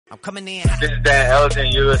I'm coming in. This is Dan Elgin.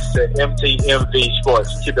 You listen to MTMV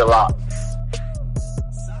Sports. Keep it locked.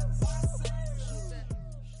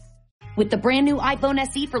 With the brand new iPhone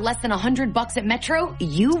SE for less than $100 at Metro,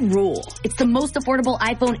 you rule. It's the most affordable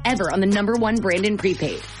iPhone ever on the #1 brand in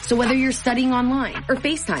prepaid. So whether you're studying online or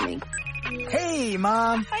FaceTiming. Hey,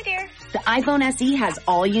 Mom. Hi, dear. The iPhone SE has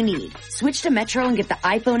all you need. Switch to Metro and get the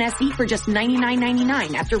iPhone SE for just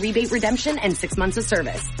 $99.99 after rebate redemption and 6 months of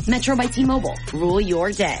service. Metro by T-Mobile. Rule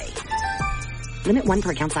your day. Limit 1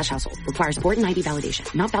 per account/household. Requires port and ID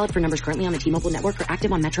validation. Not valid for numbers currently on the T-Mobile network or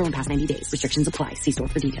active on Metro in past 90 days. Restrictions apply. See store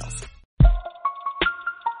for details.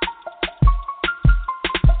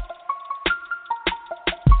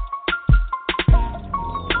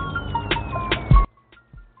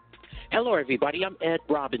 Hello, everybody. I'm Ed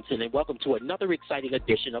Robinson, and welcome to another exciting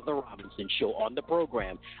edition of The Robinson Show. On the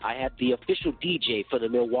program, I have the official DJ for the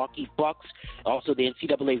Milwaukee Bucks, also the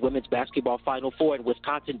NCAA Women's Basketball Final Four and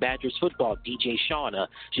Wisconsin Badgers football, DJ Shauna.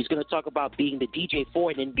 She's going to talk about being the DJ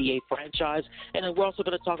for an NBA franchise, and then we're also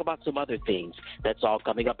going to talk about some other things. That's all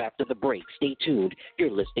coming up after the break. Stay tuned.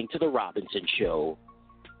 You're listening to The Robinson Show.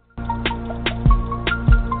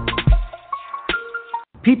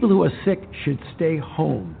 People who are sick should stay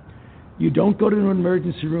home. You don't go to an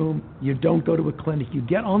emergency room. You don't go to a clinic. You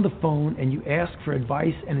get on the phone and you ask for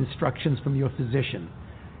advice and instructions from your physician.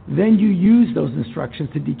 Then you use those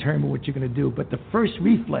instructions to determine what you're going to do. But the first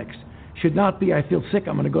reflex should not be, I feel sick,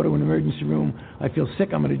 I'm going to go to an emergency room. I feel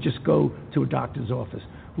sick, I'm going to just go to a doctor's office.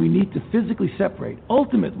 We need to physically separate.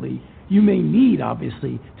 Ultimately, you may need,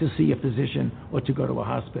 obviously, to see a physician or to go to a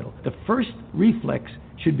hospital. The first reflex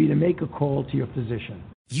should be to make a call to your physician.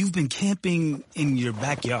 You've been camping in your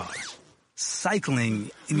backyard,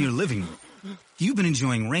 cycling in your living room. You've been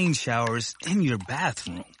enjoying rain showers in your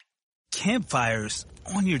bathroom, campfires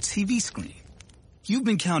on your TV screen. You've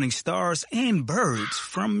been counting stars and birds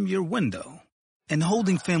from your window and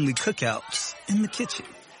holding family cookouts in the kitchen.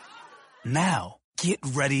 Now, get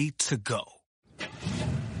ready to go.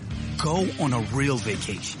 Go on a real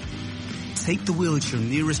vacation. Take the wheel at your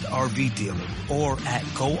nearest RV dealer or at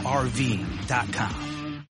GoRV.com.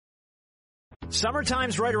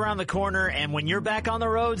 Summertime's right around the corner, and when you're back on the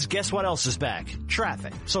roads, guess what else is back?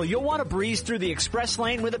 Traffic. So you'll want to breeze through the express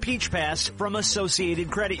lane with a Peach Pass from Associated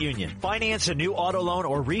Credit Union. Finance a new auto loan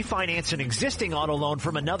or refinance an existing auto loan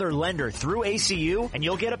from another lender through ACU, and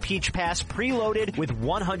you'll get a Peach Pass preloaded with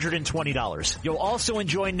 $120. You'll also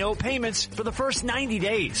enjoy no payments for the first 90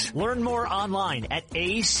 days. Learn more online at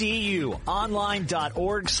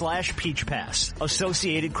acuonline.org/Peach Pass.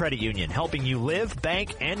 Associated Credit Union, helping you live,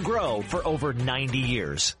 bank, and grow for over 90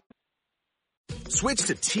 years. Switch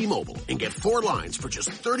to T-Mobile and get 4 lines for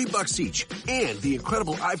just $30 each and the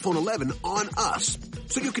incredible iPhone 11 on us.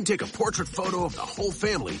 So you can take a portrait photo of the whole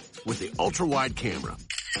family with the ultra-wide camera.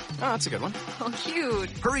 Oh, that's a good one. Oh,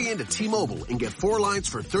 cute. Hurry into T-Mobile and get 4 lines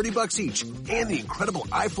for $30 each and the incredible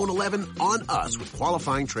iPhone 11 on us with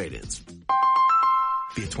qualifying trade-ins.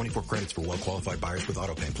 Via 24 credits for well-qualified buyers with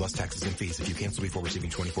AutoPay plus taxes and fees. If you cancel before receiving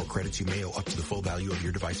 24 credits, you may owe up to the full value of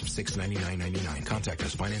your device of $699.99. Contact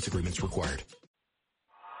us. Finance agreements required.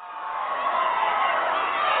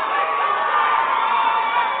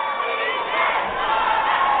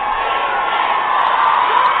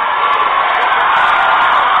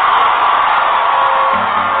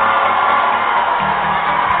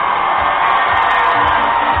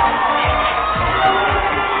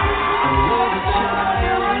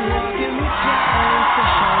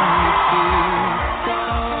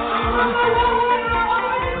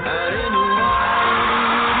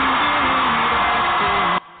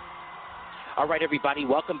 Everybody,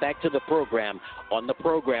 welcome back to the program. On the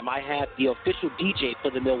program, I have the official DJ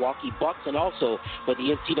for the Milwaukee Bucks and also for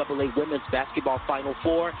the NCAA Women's Basketball Final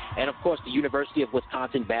Four and, of course, the University of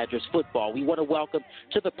Wisconsin Badgers football. We want to welcome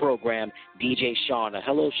to the program DJ Shauna.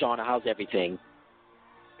 Hello, Shauna. How's everything?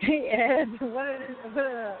 Hey, Ed.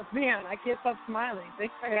 Man, I can't stop smiling.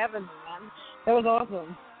 Thanks for having me, man. That was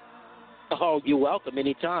awesome. Oh, you're welcome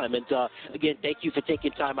anytime. And, again, thank you for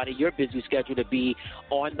taking time out of your busy schedule to be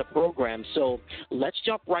on the program. So let's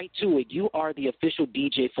jump right to it. You are the official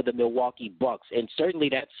DJ for the Milwaukee Bucks, and certainly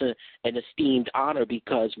that's an esteemed honor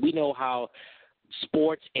because we know how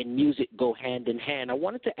sports and music go hand in hand. I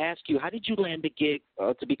wanted to ask you, how did you land the gig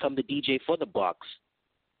to become the DJ for the Bucks?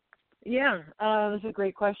 Yeah, that's a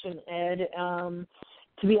great question, Ed. To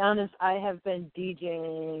be honest, I have been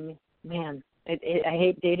DJing, man, I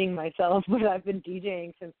hate dating myself, but I've been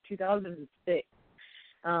DJing since 2006,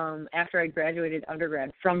 after I graduated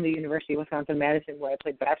undergrad from the University of Wisconsin-Madison, where I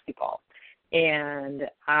played basketball. And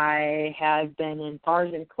I have been in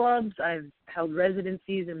bars and clubs. I've held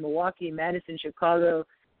residencies in Milwaukee, Madison, Chicago,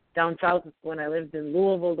 down south when I lived in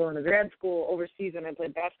Louisville going to grad school, overseas when I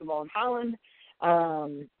played basketball in Holland.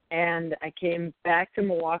 And I came back to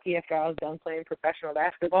Milwaukee after I was done playing professional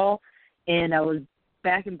basketball, and I was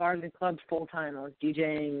back in bars and clubs full time. I was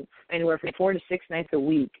DJing anywhere from 4 to 6 nights a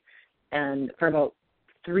week, and for about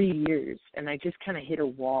 3 years. And I just kind of hit a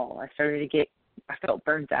wall. I felt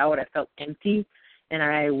burnt out. I felt empty, and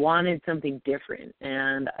I wanted something different.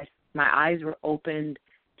 And my eyes were opened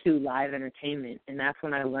to live entertainment, and that's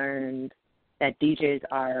when I learned that DJs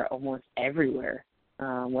are almost everywhere.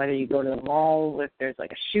 Whether you go to the mall, if there's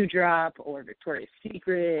like a shoe drop or Victoria's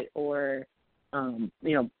Secret or,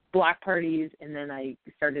 block parties. And then I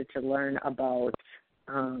started to learn about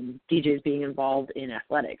DJs being involved in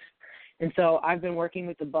athletics. And so I've been working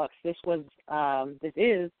with the Bucks. This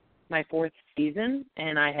is my 4th season,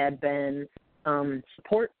 and I had been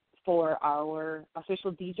support for our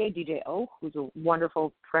official DJ, DJ O, who's a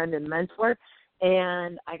wonderful friend and mentor.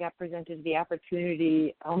 And I got presented the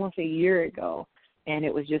opportunity almost a year ago. And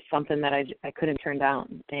it was just something that I couldn't turn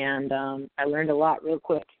down. And I learned a lot real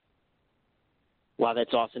quick. Wow,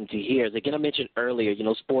 that's awesome to hear. As again, I mentioned earlier,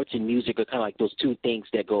 sports and music are kind of like those two things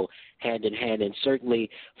that go hand in hand. And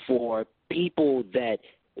certainly for people that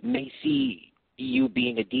may see you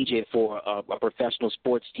being a DJ for a professional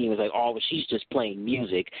sports team is like, oh, well, she's just playing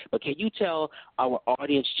music. But can you tell our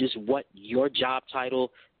audience just what your job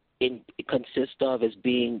title consists of as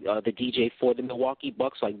being the DJ for the Milwaukee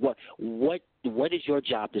Bucks? Like what is your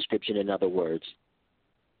job description, in other words?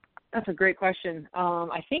 That's a great question.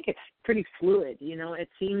 I think it's pretty fluid. It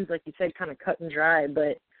seems like you said kind of cut and dry,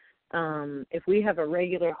 but if we have a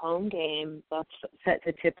regular home game that's set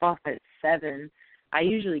to tip off at 7, I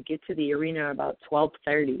usually get to the arena about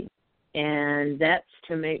 12:30, and that's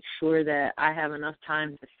to make sure that I have enough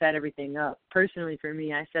time to set everything up. Personally, for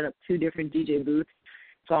me, I set up 2 different DJ booths.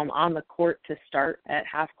 So I'm on the court to start at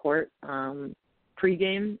half court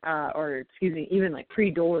pregame, even like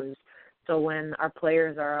pre-doors. So when our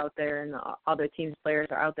players are out there and the other team's players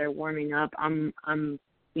are out there warming up, I'm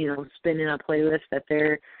spinning a playlist that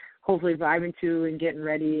they're hopefully vibing to and getting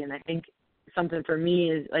ready. And I think something for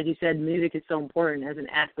me is, like you said, music is so important as an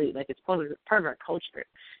athlete. Like, it's part of our culture.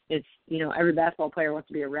 It's, every basketball player wants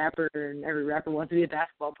to be a rapper, and every rapper wants to be a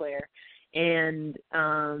basketball player. And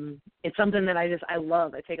it's something that I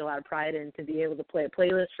love. I take a lot of pride in, to be able to play a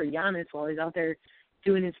playlist for Giannis while he's out there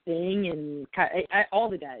doing his thing, and all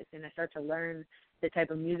the guys. And I start to learn the type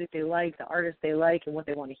of music they like, the artists they like, and what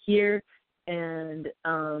they want to hear. And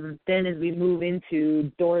then as we move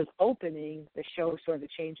into doors opening, the show sort of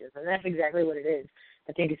changes. And that's exactly what it is.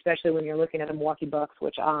 I think especially when you're looking at the Milwaukee Bucks,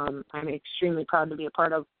 which I'm extremely proud to be a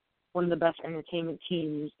part of, one of the best entertainment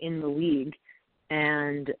teams in the league.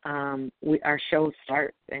 And our shows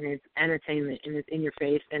start, and it's entertainment, and it's in your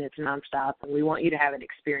face, and it's nonstop, and we want you to have an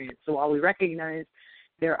experience. So while we recognize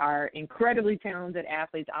there are incredibly talented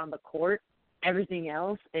athletes on the court, everything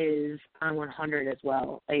else is on 100 as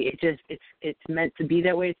well. Like, it's meant to be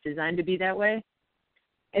that way. It's designed to be that way.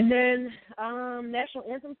 And then national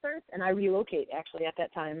anthem starts, and I relocate actually at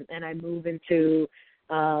that time, and I move into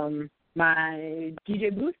my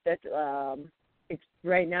DJ booth. That's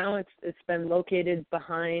right now it's been located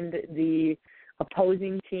behind the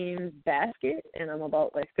opposing team's basket, and I'm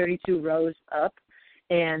about 32 rows up,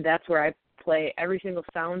 and that's where I play every single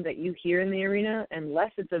sound that you hear in the arena,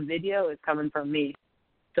 unless it's a video, is coming from me.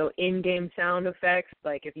 So in-game sound effects,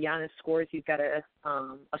 like if Giannis scores, he's got a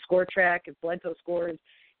score track. If Bledsoe scores,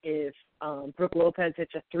 if Brook Lopez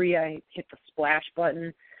hits a 3, I hit the splash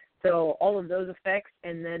button. So all of those effects,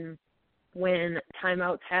 and then when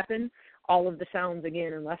timeouts happen, all of the sounds,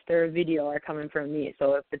 again, unless they're a video, are coming from me.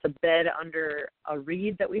 So if it's a bed under a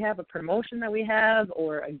read that we have, a promotion that we have,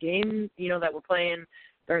 or a game, that we're playing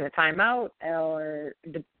during a timeout, or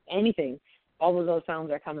anything, all of those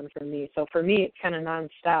sounds are coming from me. So for me, it's kind of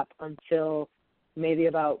nonstop until maybe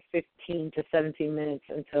about 15 to 17 minutes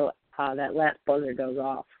until that last buzzer goes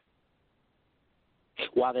off.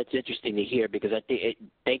 Wow, that's interesting to hear, because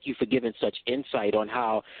thank you for giving such insight on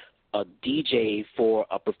how a DJ for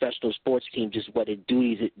a professional sports team, just what its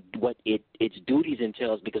duties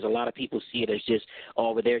entails, because a lot of people see it as just,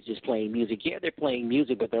 they're just playing music. Yeah, they're playing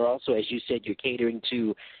music, but they're also, as you said, you're catering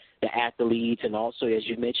to the athletes, and also, as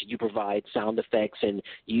you mentioned, you provide sound effects, and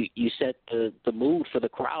you set the mood for the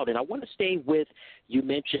crowd. And I want to stay with, you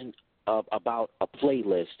mentioned about a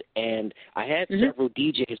playlist, and I had several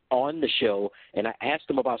DJs on the show, and I asked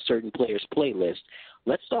them about certain players' playlists.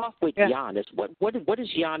 Let's start off with Giannis. What does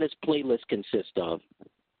Giannis' playlist consist of?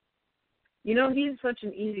 He's such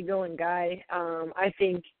an easygoing guy. I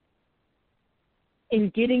think in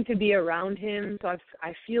getting to be around him, so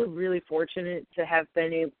I feel really fortunate to have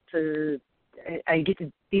been able to.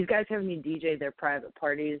 These guys have me DJ their private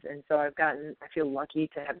parties, and so I feel lucky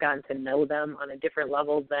to have gotten to know them on a different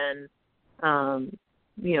level than,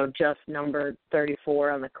 just number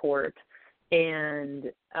 34 on the court.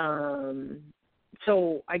 And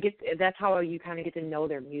so that's how you kind of get to know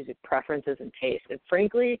their music preferences and tastes. And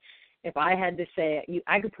frankly, if I had to say,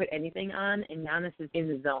 I could put anything on, and Giannis is in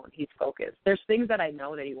the zone. He's focused. There's things that I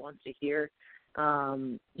know that he wants to hear,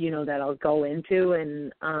 that I'll go into.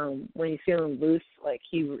 And when he's feeling loose, like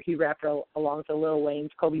he rapped along to Lil Wayne's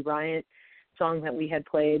Kobe Bryant song that we had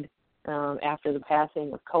played after the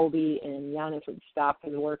passing of Kobe, and Giannis would stop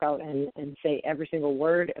his workout and say every single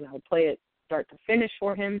word, and I would play it start to finish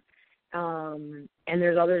for him. And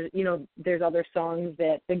there's other songs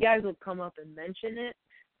that the guys will come up and mention it.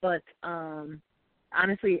 But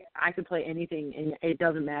honestly, I could play anything, and it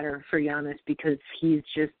doesn't matter for Giannis because he's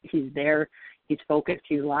there, he's focused,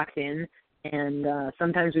 he's locked in, and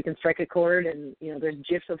sometimes we can strike a chord. And there's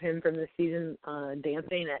gifs of him from this season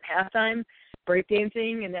dancing at halftime,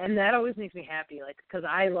 breakdancing, and that always makes me happy. Like, because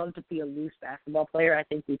I love to be a loose basketball player. I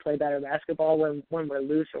think we play better basketball when we're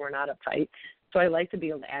loose and we're not uptight. So I like to be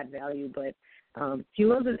able to add value, but. He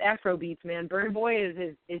loves his Afro beats, man. Burna Boy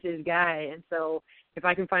is his guy, and so if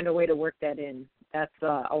I can find a way to work that in, that's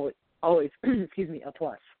always a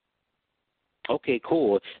plus. Okay,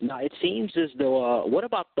 cool. Now it seems as though what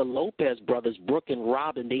about the Lopez brothers, Brooke and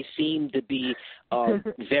Robin? They seem to be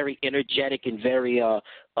very energetic and very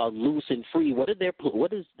loose and free. What does their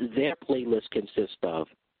playlist consist of?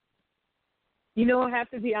 I have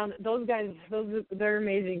to be honest, those guys, they're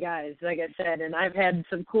amazing guys, like I said, and I've had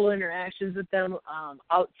some cool interactions with them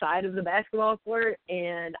outside of the basketball court,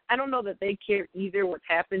 and I don't know that they care either what's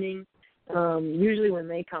happening. Usually when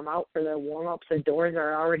they come out for their warm-ups, the doors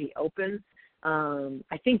are already open.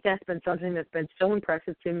 I think that's been something that's been so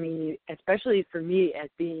impressive to me, especially for me as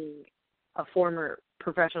being a former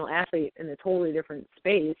professional athlete in a totally different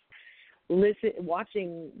space.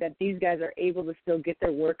 Watching that these guys are able to still get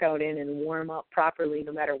their workout in and warm up properly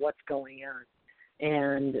no matter what's going on.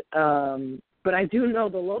 And but I do know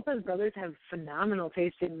the Lopez brothers have phenomenal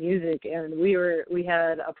taste in music, and we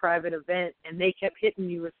had a private event, and they kept hitting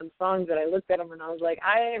me with some songs that I looked at them and I was like,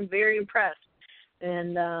 I am very impressed.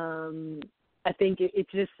 And I think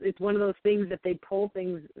it's one of those things that they pull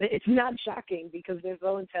things. It's not shocking because they're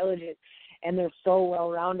so intelligent and they're so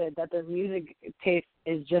well-rounded that their music taste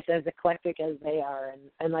is just as eclectic as they are.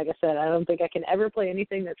 And like I said, I don't think I can ever play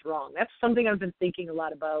anything that's wrong. That's something I've been thinking a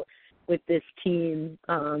lot about with this team.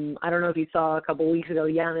 I don't know if you saw a couple weeks ago,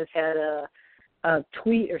 Giannis had a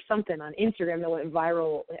tweet or something on Instagram that went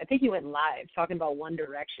viral. I think he went live talking about One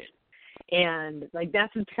Direction. And, like,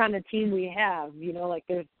 that's the kind of team we have, like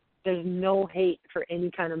there's no hate for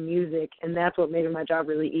any kind of music, and that's what made my job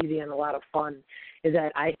really easy and a lot of fun, is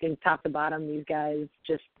that I think top to bottom these guys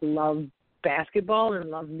just love basketball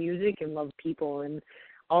and love music and love people, and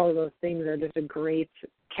all of those things are just a great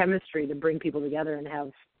chemistry to bring people together and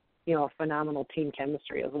have, a phenomenal team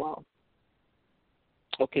chemistry as well.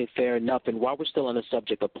 Okay, fair enough. And while we're still on the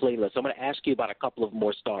subject of playlists, I'm going to ask you about a couple of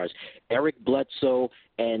more stars, Eric Bledsoe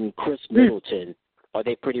and Chris Middleton. Are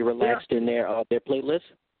they pretty relaxed in their playlists?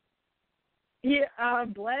 Yeah,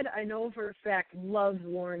 Bled, I know for a fact, loves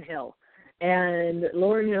Lauryn Hill. And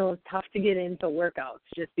Lauryn Hill is tough to get into workouts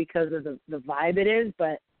just because of the vibe it is.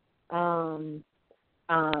 But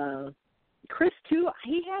Chris, too,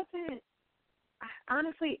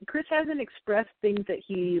 Chris hasn't expressed things that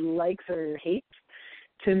he likes or hates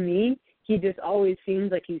to me. He just always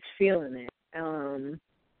seems like he's feeling it.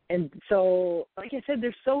 And so, like I said,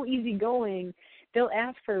 they're so easygoing. They'll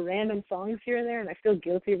ask for random songs here and there, and I feel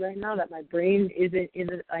guilty right now that my brain isn't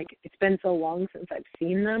it's been so long since I've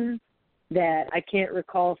seen them that I can't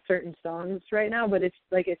recall certain songs right now. But it's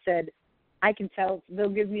like I said, I can tell. They'll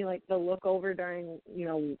give me like the look over during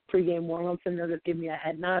pregame warm-ups, and they'll just give me a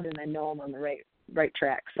head nod, and I know I'm on the right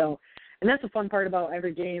track. So, and that's the fun part about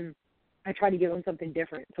every game. I try to give them something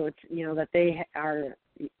different, so it's that they are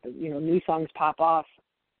new songs pop off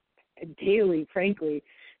daily, frankly.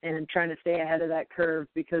 And I'm trying to stay ahead of that curve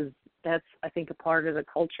because that's, I think, a part of the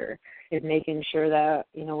culture is making sure that,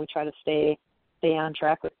 we try to stay on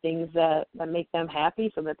track with things that make them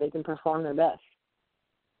happy so that they can perform their best.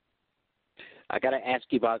 I got to ask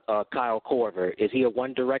you about Kyle Korver. Is he a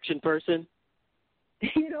One Direction person?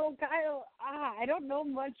 Kyle, I don't know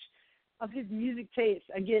much of his music taste.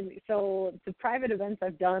 Again, so the private events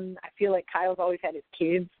I've done, I feel like Kyle's always had his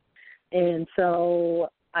kids. And so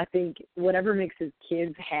I think whatever makes his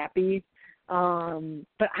kids happy,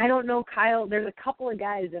 But I don't know Kyle. There's a couple of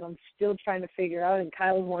guys that I'm still trying to figure out, and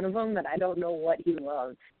Kyle's one of them that I don't know what he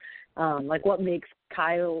loves. Like what makes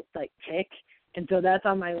Kyle like tick. And so that's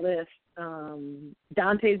on my list.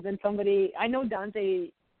 Dante's been somebody, I know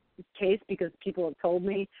Dante's case because people have told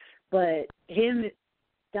me, but him,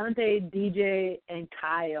 Dante, DJ, and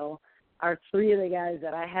Kyle are three of the guys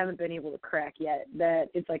that I haven't been able to crack yet, that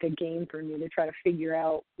it's like a game for me to try to figure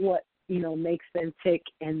out what, makes them tick,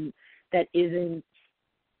 and that isn't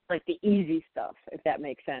like the easy stuff, if that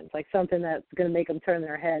makes sense. Like something that's going to make them turn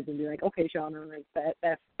their heads and be like, okay, Sean,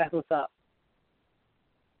 that's what's up.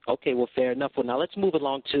 Okay, well, fair enough. Well, now let's move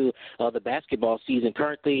along to the basketball season.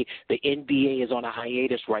 Currently, the NBA is on a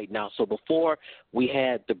hiatus right now. So before we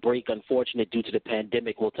had the break, unfortunate due to the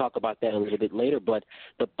pandemic, we'll talk about that a little bit later. But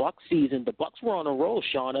the Bucks season, the Bucks were on a roll,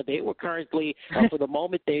 Shauna. They were currently, for the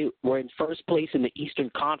moment, they were in first place in the Eastern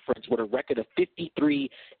Conference with a record of 53-12.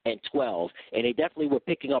 And they definitely were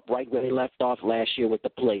picking up right where they left off last year with the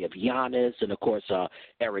play of Giannis and, of course,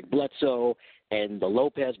 Eric Bledsoe and the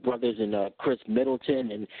Lopez brothers and Chris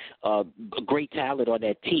Middleton, and great talent on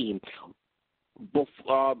that team.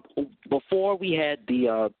 Before we had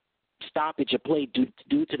the stoppage of play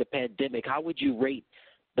due to the pandemic, how would you rate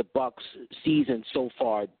the Bucks' season so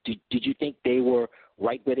far? Did you think they were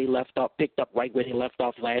right where they left off, picked up right where they left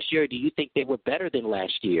off last year, or do you think they were better than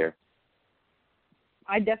last year?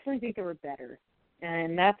 I definitely think they were better.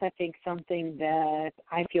 And that's, I think, something that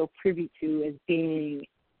I feel privy to as being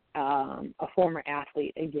a former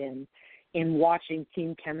athlete again, in watching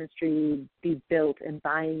team chemistry be built and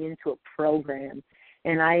buying into a program.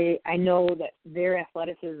 And I know that their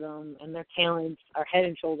athleticism and their talents are head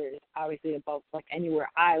and shoulders, obviously, above like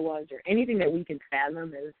anywhere I was or anything that we can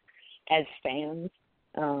fathom as fans.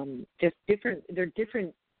 Just different. They're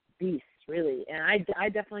different beasts, really. And I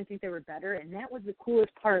definitely think they were better. And that was the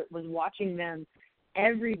coolest part, was watching them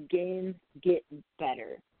every game get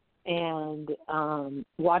better. And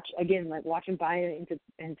watching buy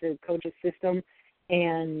into coach's system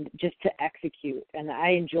and just to execute. And I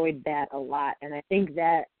enjoyed that a lot. And I think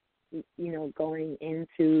that, going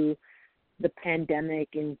into the pandemic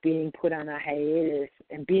and being put on a hiatus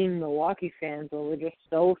and being Milwaukee fans where we're just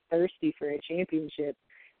so thirsty for a championship,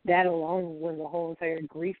 that alone was a whole entire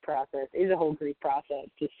grief process, is a whole grief process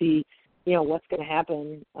to see, what's going to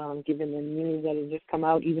happen given the news that has just come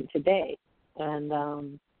out even today.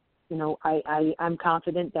 And, I'm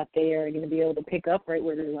confident that they are going to be able to pick up right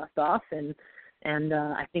where they left off, and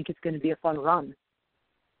I think it's going to be a fun run.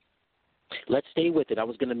 Let's stay with it. I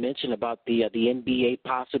was going to mention about the NBA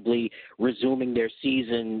possibly resuming their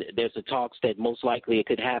season. There's the talks that most likely it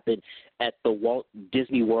could happen at the Walt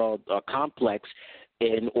Disney World complex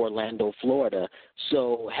in Orlando, Florida.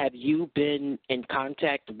 So have you been in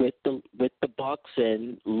contact with the Bucks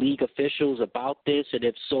and league officials about this? And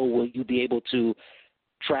if so, will you be able to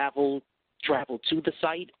travel to the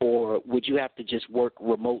site, or would you have to just work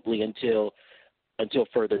remotely until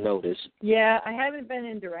further notice? Yeah, I haven't been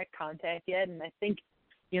in direct contact yet, and I think,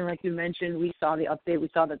 like you mentioned, we saw the update. We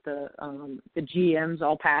saw that the GMs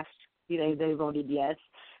all passed. They voted yes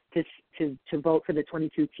to vote for the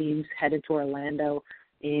 22 teams headed to Orlando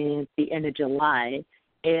in the end of July,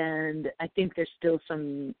 and I think there's still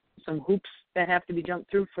some hoops that have to be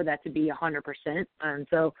jumped through for that to be 100%. And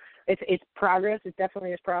so it's progress. It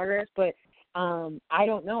definitely is progress, but I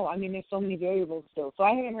don't know. I mean, there's so many variables still. So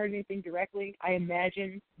I haven't heard anything directly. I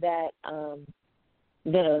imagine that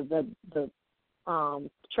the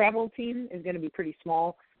travel team is going to be pretty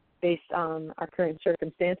small based on our current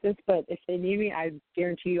circumstances. But if they need me, I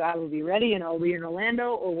guarantee you I will be ready, and I'll be in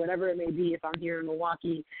Orlando or whatever it may be if I'm here in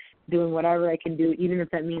Milwaukee doing whatever I can do, even if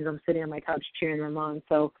that means I'm sitting on my couch cheering them on.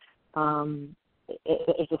 So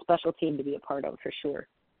it's a special team to be a part of for sure.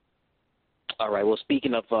 All right. Well,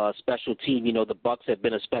 speaking of special team, the Bucks have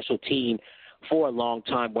been a special team for a long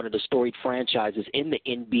time, one of the storied franchises in the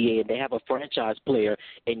NBA, and they have a franchise player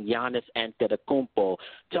in Giannis Antetokounmpo.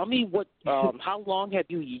 Tell me how long have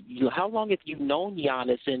you known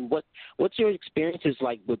Giannis, and what's your experiences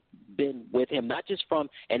like been with him, not just from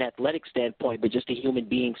an athletic standpoint, but just a human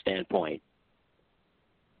being standpoint?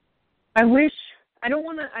 I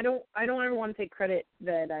don't ever want to take credit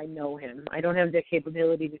that I know him. I don't have the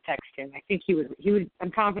capability to text him. I think he would.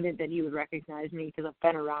 I'm confident that he would recognize me because I've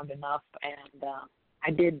been around enough. And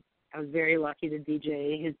I was very lucky to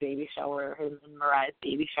DJ his baby shower, his and Mariah's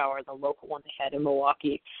baby shower, the local one they had in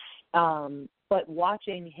Milwaukee. But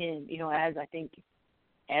watching him, as I think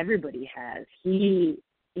everybody has, he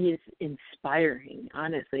is inspiring,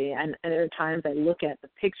 honestly. And there are times I look at the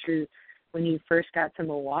pictures when you first got to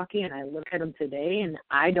Milwaukee, and I look at him today, and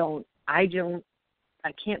I don't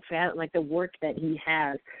can't fathom like the work that he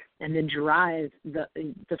has and the drive,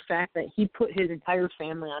 the fact that he put his entire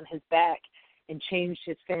family on his back and changed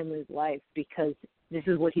his family's life because this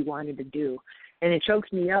is what he wanted to do. And it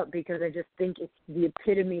chokes me up because I just think it's the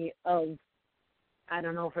epitome of, I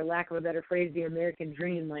don't know, for lack of a better phrase, the American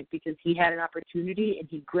dream, like, because he had an opportunity and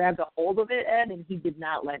he grabbed a hold of it, Ed, and he did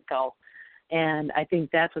not let go. And I think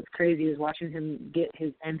that's what's crazy is watching him get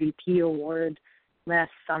his MVP award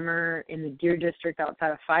last summer in the Deer District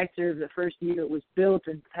outside of Fiserv, the first year it was built,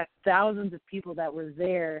 and thousands of people that were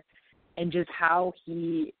there, and just how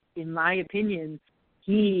he, in my opinion,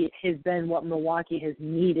 he has been what Milwaukee has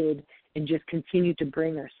needed and just continued to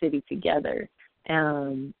bring our city together.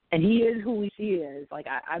 And he is who we see he is. Like,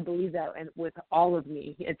 I believe that, and with all of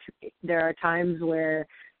me. There are times where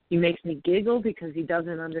he makes me giggle because he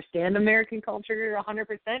doesn't understand American culture 100%,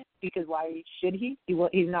 because why should he?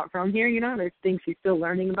 He's not from here, you know? There's things he's still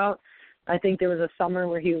learning about. I think there was a summer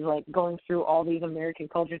where he was, like, going through all these American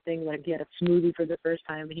culture things, like he had a smoothie for the first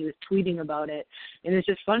time, and he was tweeting about it. And it's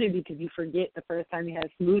just funny because you forget the first time he had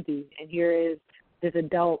a smoothie, and here is this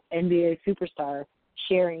adult NBA superstar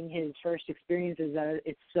sharing his first experiences. That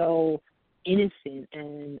it's so innocent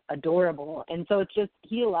and adorable. And so it's just,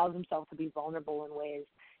 he allows himself to be vulnerable in ways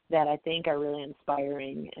that I think are really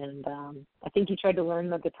inspiring. And I think he tried to learn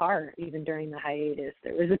the guitar even during the hiatus.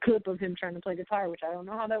 There was a clip of him trying to play guitar, which I don't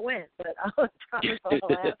know how that went, but I promise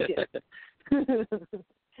I'll ask you.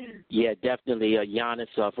 Yeah, definitely. Giannis,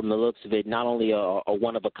 from the looks of it, not only a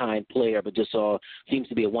one-of-a-kind player, but just seems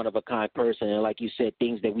to be a one-of-a-kind person. And like you said,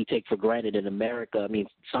 things that we take for granted in America, I mean,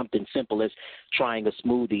 something simple as trying a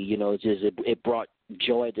smoothie, you know, it brought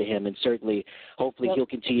joy to him. And certainly, hopefully, he'll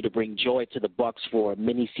continue to bring joy to the Bucks for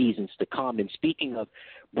many seasons to come. And speaking of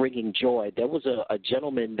bringing joy, there was a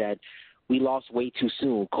gentleman that we lost way too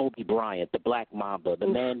soon, Kobe Bryant, the Black Mamba. The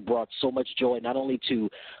man brought so much joy not only to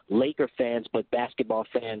Laker fans but basketball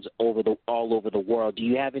fans all over the world. Do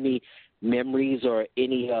you have any memories or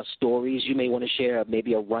any stories you may want to share,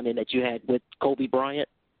 maybe a run-in that you had with Kobe Bryant?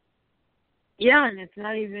 Yeah, and it's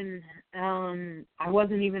not even I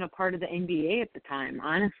wasn't even a part of the NBA at the time,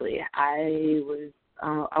 honestly. I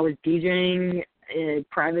was DJing a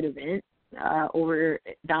private event over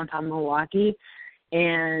downtown Milwaukee.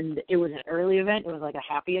 And it was an early event. It was like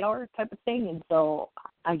a happy hour type of thing. And so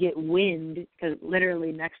I get wind, because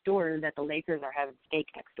literally next door that the Lakers are having steak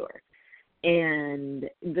next door. And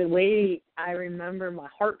the way I remember my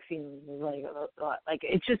heart feeling was like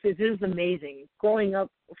it is amazing. Growing up,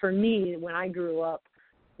 for me, when I grew up,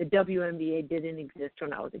 the WNBA didn't exist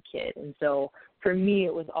when I was a kid. And so for me,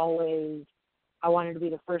 it was always, I wanted to be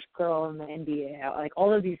the first girl in the NBA, like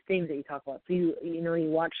all of these things that you talk about. So you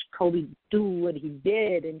watch Kobe do what he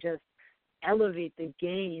did and just elevate the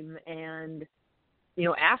game. And, you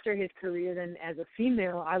know, after his career, then as a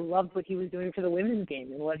female, I loved what he was doing for the women's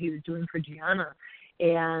game and what he was doing for Gianna.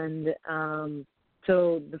 And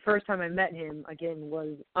so the first time I met him, again,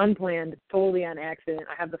 was unplanned, totally on accident.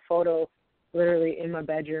 I have the photo literally in my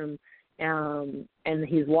bedroom. And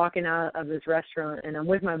he's walking out of this restaurant, and I'm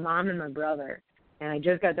with my mom and my brother. And I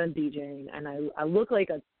just got done DJing, and I look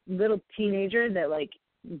like a little teenager that, like,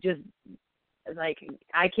 just, like,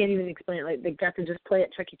 I can't even explain it. Like, they got to just play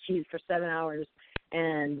at Chuck E. Cheese for 7 hours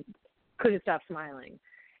and couldn't stop smiling.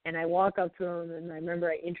 And I walk up to him, and I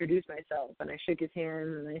remember I introduced myself, and I shook his hand,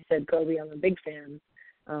 and I said, Kobe, I'm a big fan.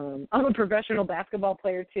 I'm a professional basketball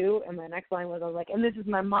player, too. And my next line was, I was like, and this is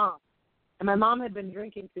my mom. And my mom had been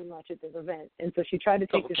drinking too much at this event, and so she tried to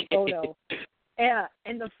take this photo. Yeah,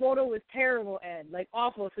 and the photo was terrible, Ed, like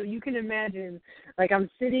awful. So you can imagine, like, I'm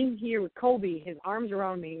sitting here with Kobe, his arms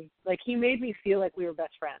around me. Like, he made me feel like we were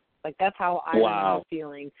best friends. Like, that's how I remember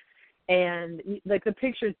feeling. And, like, the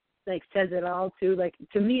picture, like, says it all, too. Like,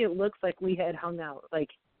 to me, it looks like we had hung out. Like,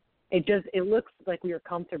 it looks like we were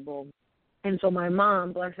comfortable. And so my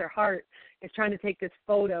mom, bless her heart, is trying to take this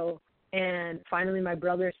photo. And finally, my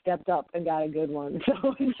brother stepped up and got a good one.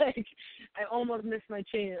 So, like, I almost missed my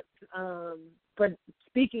chance. But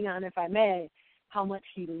speaking on, if I may, how much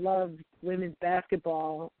he loved women's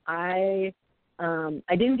basketball, I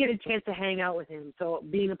didn't get a chance to hang out with him. So,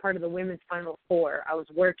 being a part of the women's Final Four, I was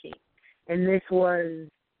working, and this was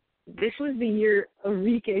the year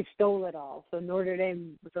Enrique stole it all. So Notre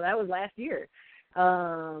Dame. So that was last year,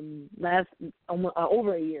 over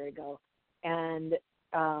a year ago, and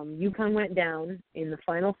UConn went down in the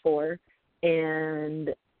Final Four,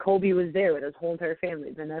 and Kobe was there with his whole entire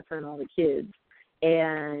family, Vanessa and all the kids.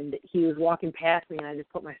 And he was walking past me, and I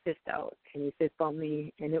just put my fist out, and he fist bumped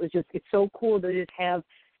me. And it's so cool to just have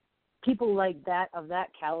people like that, of that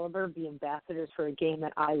caliber, be ambassadors for a game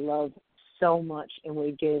that I love so much and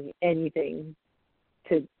would give anything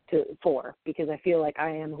for, because I feel like I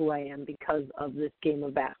am who I am because of this game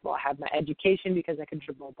of basketball. I have my education because I could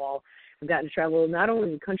dribble a ball. I've gotten to travel not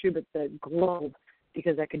only the country but the globe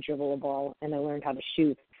because I could dribble a ball and I learned how to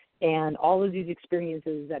shoot. And all of these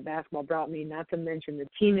experiences that basketball brought me, not to mention the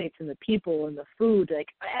teammates and the people and the food, like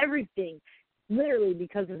everything, literally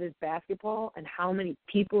because of this basketball and how many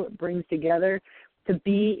people it brings together, to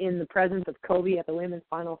be in the presence of Kobe at the Women's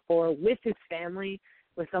Final Four with his family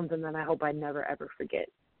was something that I hope I never, ever forget.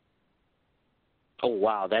 Oh,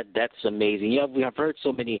 wow, that's amazing. Yeah, we have heard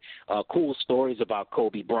so many cool stories about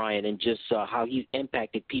Kobe Bryant and just how he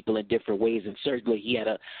impacted people in different ways. And certainly he had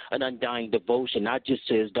an undying devotion, not just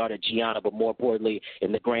to his daughter Gianna, but more importantly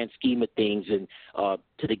in the grand scheme of things and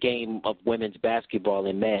to the game of women's basketball.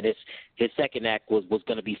 And, man, his second act was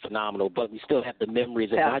going to be phenomenal. But we still have the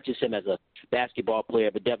memories of not just him as a basketball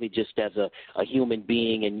player, but definitely just as a human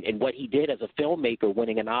being and what he did as a filmmaker,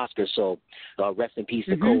 winning an Oscar. So rest in peace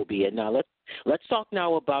to Kobe. And now let's talk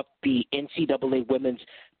now about the NCAA Women's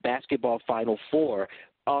Basketball Final Four.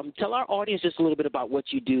 Tell our audience just a little bit about what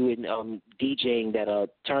you do in DJing that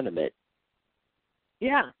tournament.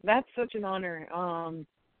 Yeah, that's such an honor.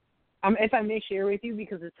 If I may share with you,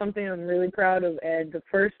 because it's something I'm really proud of, Ed, the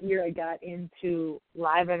first year I got into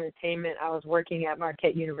live entertainment, I was working at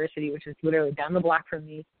Marquette University, which is literally down the block from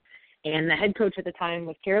me. And the head coach at the time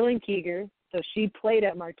was Carolyn Keeger. So she played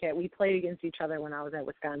at Marquette. We played against each other when I was at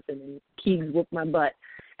Wisconsin, and Keegs whooped my butt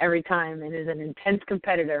every time and is an intense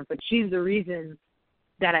competitor. But she's the reason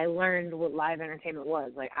that I learned what live entertainment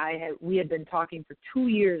was. Like we had been talking for 2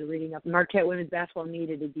 years reading up. Marquette women's basketball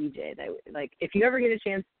needed a DJ. Like if you ever get a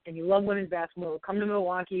chance and you love women's basketball, come to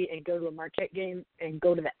Milwaukee and go to a Marquette game and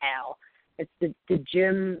go to the Al. It's the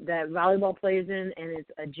gym that volleyball plays in, and it's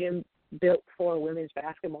a gym built for women's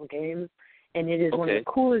basketball games. And it is one of the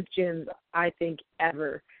coolest gyms, I think,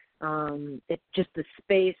 ever. It's just the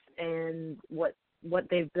space and what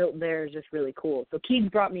they've built there is just really cool. So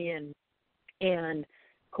Keegs brought me in, and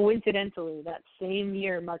coincidentally, that same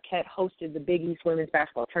year, Marquette hosted the Big East Women's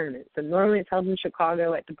Basketball Tournament. So normally it's held in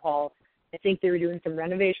Chicago at DePaul. I think they were doing some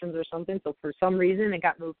renovations or something, so for some reason it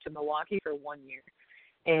got moved to Milwaukee for 1 year.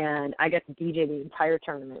 And I got to DJ the entire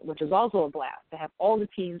tournament, which was also a blast, to have all the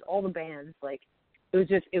teams, all the bands, like, it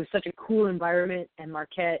was such a cool environment, and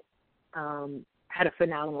Marquette had a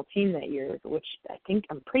phenomenal team that year, which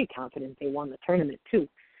I'm pretty confident they won the tournament too.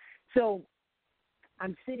 So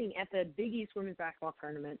I'm sitting at the Big East Women's Basketball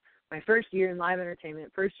Tournament, my first year in live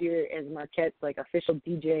entertainment, first year as Marquette's like official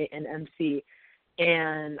DJ and MC,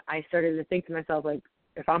 and I started to think to myself, like,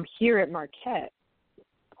 if I'm here at Marquette,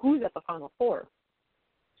 who's at the Final Four?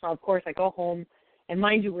 So of course I go home. And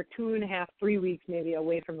mind you, we're 2.5, 3 weeks maybe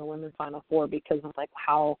away from the women's Final Four because of like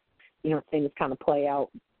how, things kind of play out.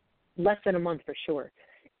 Less than a month for sure.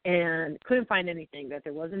 And couldn't find anything, that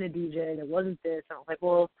there wasn't a DJ, there wasn't this. And I was like,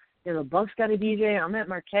 well, the Bucks got a DJ, I'm at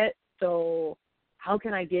Marquette, so how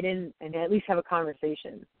can I get in and at least have a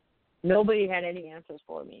conversation? Nobody had any answers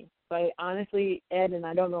for me. So I honestly, Ed, and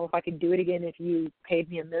I don't know if I could do it again if you paid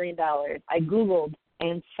me $1 million, I Googled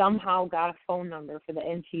and somehow got a phone number for the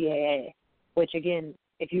NCAA. Which, again,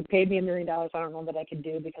 if you paid me $1 million, I don't know that I could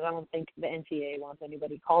do, because I don't think the NCAA wants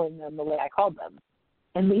anybody calling them the way I called them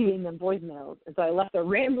and leaving them voicemails. And so I left a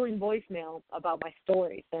rambling voicemail about my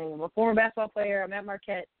story, saying, I'm a former basketball player, I'm at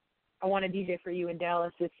Marquette, I want to DJ for you in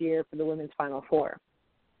Dallas this year for the Women's Final Four.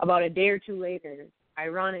 About a day or two later,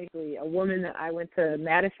 ironically, a woman that I went to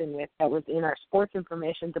Madison with that was in our sports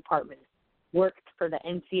information department worked for the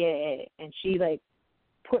NCAA, and she,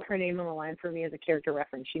 put her name on the line for me as a character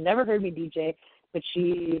reference. She never heard me DJ, but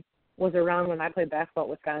she was around when I played basketball at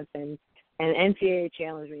Wisconsin, and NCAA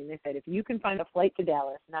challenged me, and they said, if you can find a flight to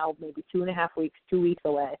Dallas, now maybe 2.5 weeks, 2 weeks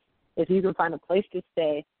away, if you can find a place to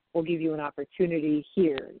stay, we'll give you an opportunity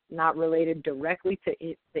here, not related directly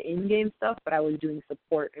to the in-game stuff, but I was doing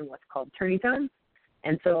support in what's called tourney time.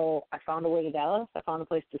 And so I found a way to Dallas. I found a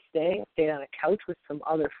place to stay. I stayed on a couch with some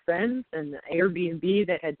other friends and an Airbnb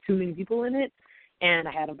that had too many people in it. And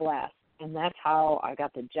I had a blast, and that's how I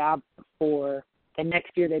got the job for the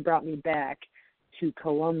next year. They brought me back to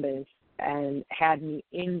Columbus and had me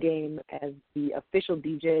in-game as the official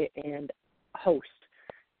DJ and host.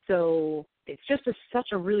 So it's just such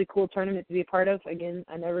a really cool tournament to be a part of. Again,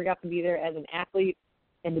 I never got to be there as an athlete,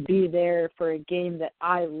 and to be there for a game that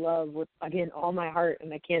I love with, again, all my heart,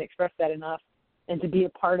 and I can't express that enough, and to be a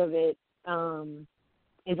part of it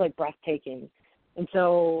is breathtaking. And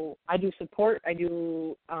so I do support. I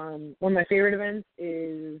do one of my favorite events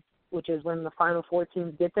which is when the Final Four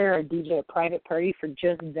teams get there, I DJ a private party for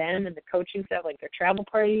just them and the coaching staff, their travel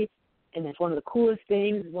party. and it's one of the coolest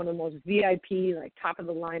things, one of the most VIP, like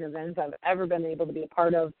top-of-the-line events I've ever been able to be a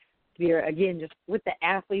part of. You're, again, just with the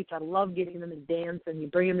athletes. I love getting them to dance, and you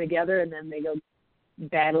bring them together, and then they go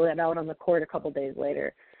battle it out on the court a couple days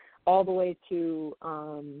later. All the way to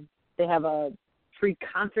they have a free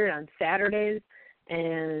concert on Saturdays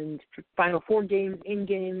and Final Four games,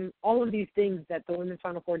 in-game, all of these things that the Women's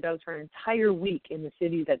Final Four does for an entire week in the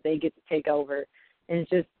city that they get to take over. And it's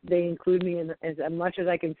just they include me in as much as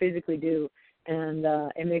I can physically do, and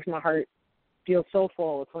it makes my heart feel so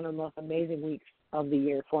full. It's one of the most amazing weeks of the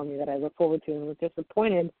year for me that I look forward to, and was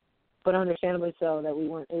disappointed, but understandably so, that we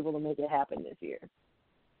weren't able to make it happen this year.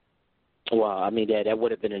 Well, I mean, that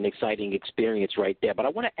would have been an exciting experience right there. But I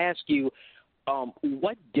want to ask you,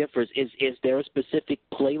 what differs? Is there a specific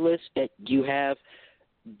playlist that you have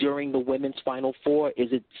during the Women's Final Four? Is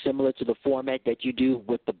it similar to the format that you do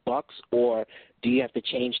with the Bucks, or do you have to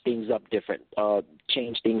change things up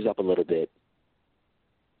a little bit?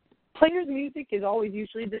 Players' music is always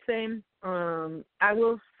usually the same. I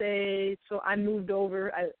will say, so I moved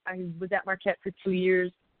over. I was at Marquette for 2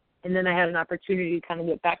 years, and then I had an opportunity to kind of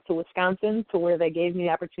get back to Wisconsin, to where they gave me the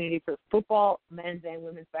opportunity for football, men's and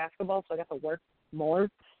women's basketball, so I got to work more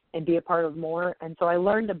and be a part of more. And so I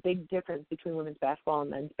learned a big difference between women's basketball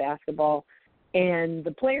and men's basketball. And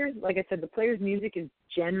the players, like I said, the players' music is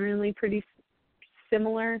generally pretty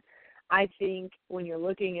similar. I think when you're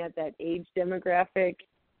looking at that age demographic,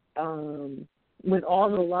 with all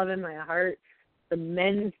the love in my heart, the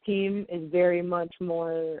men's team is very much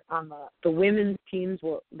more on the women's teams.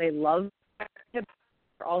 They love hip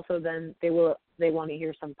hop. Also, then they want to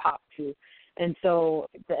hear some pop too, and so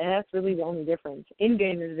that's really the only difference. In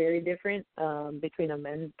game is very different between a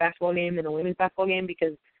men's basketball game and a women's basketball game,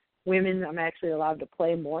 because women, I'm actually allowed to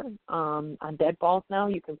play more on dead balls now.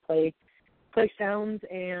 You can play sounds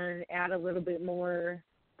and add a little bit more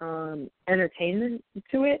entertainment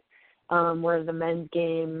to it, whereas the men's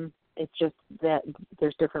game, it's just that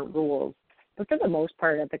there's different rules. But for the most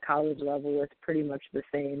part, at the college level, it's pretty much the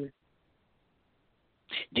same.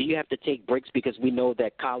 Do you have to take breaks? Because we know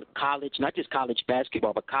that college, not just college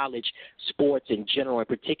basketball, but college sports in general, and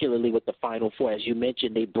particularly with the Final Four, as you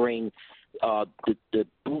mentioned, they bring the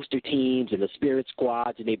booster teams and the spirit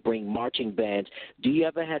squads, and they bring marching bands. Do you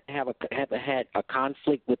ever had a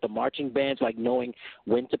conflict with the marching bands, like knowing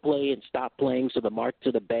when to play and stop playing, so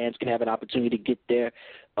the bands can have an opportunity to get their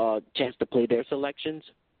chance to play their selections?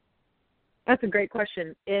 That's a great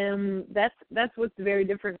question. That's what's very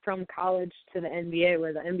different from college to the NBA,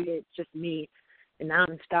 where the NBA is just me and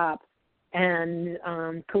nonstop. And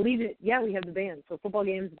collegiate, yeah, we have the bands. So football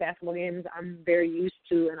games, basketball games, I'm very used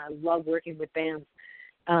to, and I love working with bands.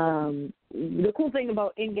 The cool thing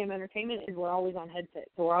about in-game entertainment is we're always on headset,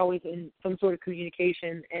 so we're always in some sort of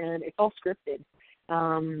communication, and it's all scripted.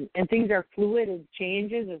 And things are fluid. It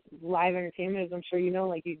changes. It's live entertainment, as I'm sure you know.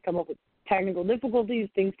 Like, you can come up with technical difficulties.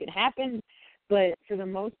 Things can happen. But for the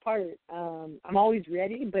most part, I'm always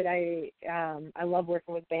ready. But I love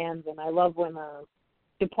working with bands, and I love when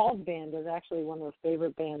DePaul's band is actually one of the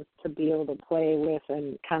favorite bands to be able to play with,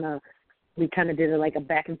 and we kind of did like a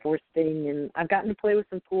back and forth thing. And I've gotten to play with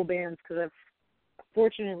some cool bands, because I've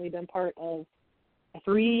fortunately been part of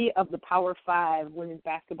 3 of the Power 5 women's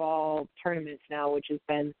basketball tournaments now, which has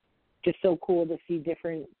been just so cool to see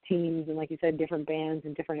different teams and, like you said, different bands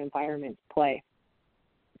and different environments play.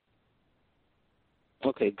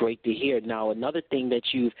 Okay, great to hear. Now, another thing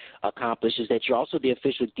that you've accomplished is that you're also the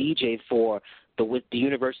official DJ for the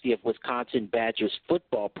University of Wisconsin Badgers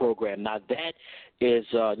football program. Now, that is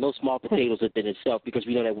no small potatoes within itself, because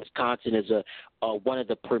we know that Wisconsin is one of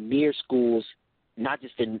the premier schools, not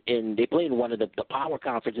just they play in one of the power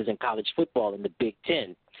conferences in college football in the Big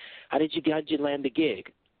Ten. How did you land the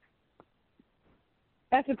gig?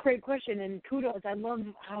 That's a great question, and kudos. I love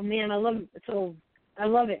it.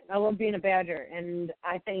 I love being a Badger, and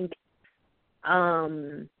I think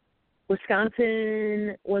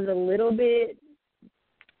Wisconsin was a little bit,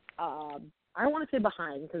 I don't want to say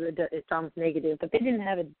behind, because it sounds negative, but they didn't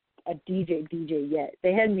have a DJ yet.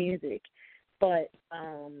 They had music, but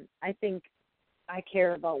I think I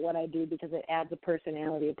care about what I do because it adds a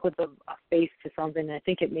personality. It puts a face to something, and I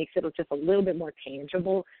think it makes it just a little bit more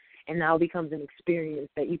tangible, and now becomes an experience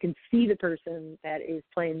that you can see the person that is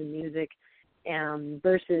playing the music.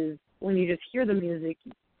 Versus when you just hear the music,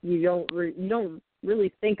 you don't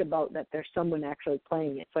really think about that there's someone actually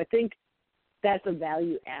playing it. So I think that's a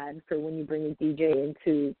value add for when you bring a DJ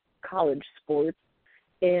into college sports.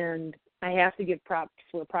 And I have to give props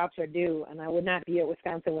where props are due, and I would not be at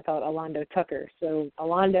Wisconsin without Alondo Tucker. So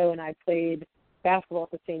Alondo and I played basketball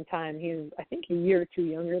at the same time. He was, I think, a year or two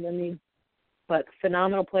younger than me. but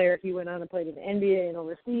phenomenal player. He went on to play in the NBA and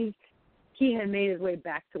overseas. He had made his way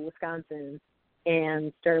back to Wisconsin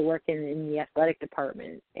and started working in the athletic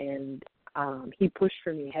department, and he pushed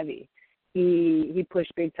for me heavy. He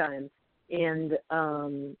pushed big time, and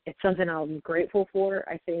it's something I'm grateful for.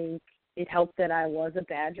 I think it helped that I was a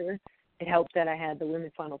Badger. It helped that I had the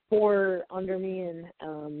Women's Final Four under me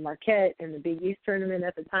and Marquette and the Big East tournament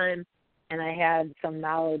at the time, and I had some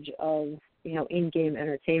knowledge of, in-game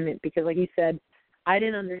entertainment because, like you said, I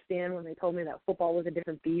didn't understand when they told me that football was a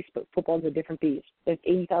different beast, but football is a different beast. There's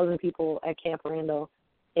 80,000 people at Camp Randall,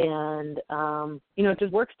 and, it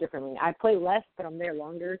just works differently. I play less, but I'm there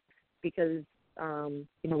longer because,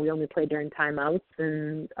 we only play during timeouts,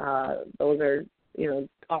 and those are,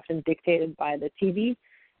 often dictated by the TV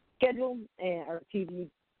schedule or TV,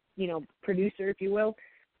 producer, if you will.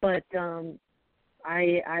 But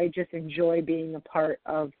I just enjoy being a part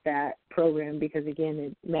of that program because,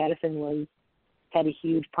 again, Madison had a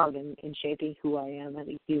huge part in shaping who I am as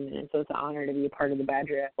a human, and so it's an honor to be a part of the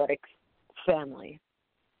Badger Athletics family.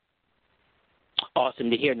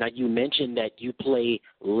 Awesome to hear. Now, you mentioned that you play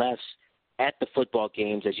less at the football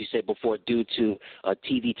games, as you said before, due to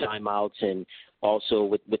TV timeouts and also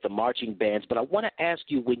with the marching bands. But I want to ask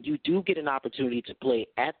you, when you do get an opportunity to play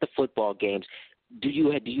at the football games, do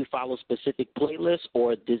you follow specific playlists,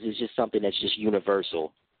 or this is just something that's just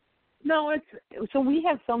universal? No, so we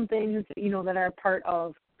have some things, that are part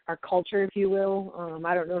of our culture, if you will.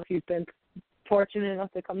 I don't know if you've been fortunate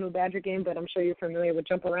enough to come to a Badger game, but I'm sure you're familiar with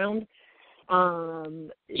Jump Around.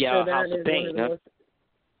 Yeah, so House of Pain, huh?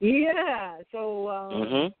 Yeah,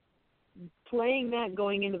 so playing that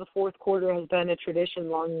going into the fourth quarter has been a tradition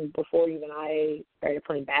long before even I started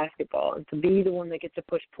playing basketball. And to be the one that gets to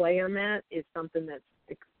push play on that is something that's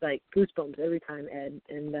like goosebumps every time, Ed.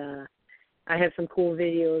 And I have some cool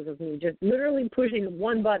videos of me just literally pushing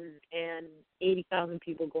one button and 80,000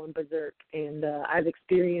 people going berserk. And I've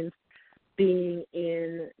experienced being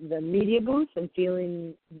in the media booth and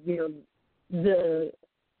feeling,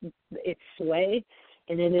 its sway.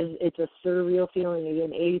 And it's a surreal feeling.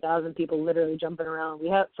 Again, 80,000 people literally jumping around.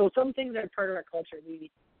 So some things are part of our culture.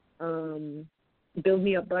 Build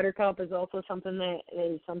Me Up Buttercup is also something that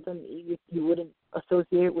is something you wouldn't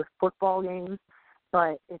associate with football games,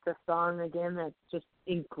 but it's a song, again, that's just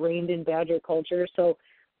ingrained in Badger culture. So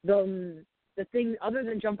the thing, other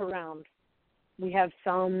than Jump Around, we have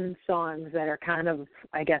some songs that are kind of,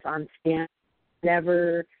 I guess, on stand,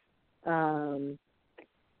 never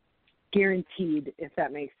guaranteed, if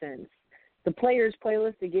that makes sense. The players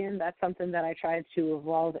playlist, again, that's something that I tried to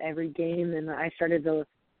evolve every game, and I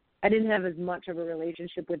didn't have as much of a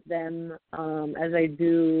relationship with them as I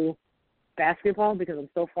do basketball because I'm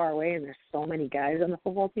so far away and there's so many guys on the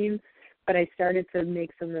football team, but I started to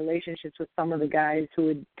make some relationships with some of the guys who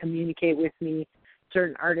would communicate with me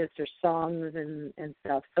certain artists or songs and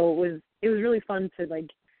stuff. So it was really fun to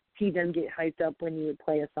see them get hyped up when you would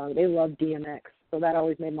play a song. They love DMX. So that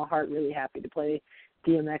always made my heart really happy to play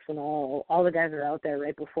DMX, and all the guys are out there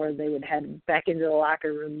right before they would head back into the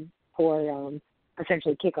locker room for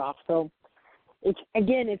essentially kickoff. So it's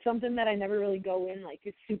something that I never really go in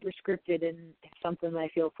it's super scripted, and it's something that I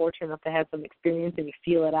feel fortunate enough to have some experience, and you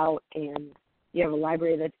feel it out, and you have a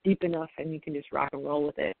library that's deep enough, and you can just rock and roll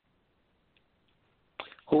with it.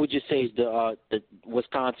 Who would you say is the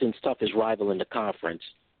Wisconsin's toughest rival in the conference?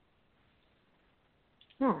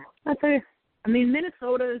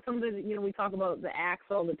 Minnesota is something that, we talk about the Axe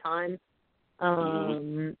all the time.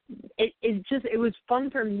 It was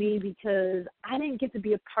fun for me because I didn't get to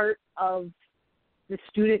be a part of the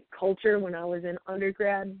student culture when I was in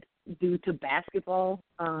undergrad due to basketball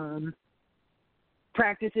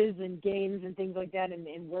practices and games and things like that and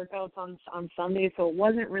workouts on Sunday. So it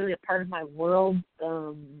wasn't really a part of my world,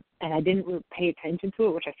 and I didn't really pay attention to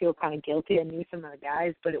it, which I feel kind of guilty. I knew some of the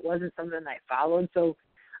guys, but it wasn't something I followed. So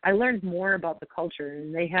I learned more about the culture,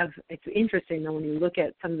 and it's interesting, though, when you look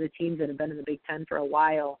at some of the teams that have been in the Big Ten for a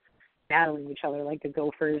while battling each other, like the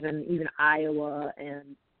Gophers and even Iowa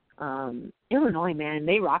and Illinois, man,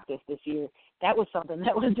 they rocked us this year. That was something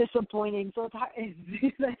that was disappointing. So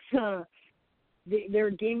there were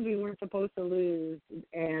games we weren't supposed to lose,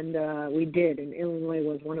 and we did, and Illinois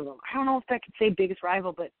was one of them. I don't know if I could say biggest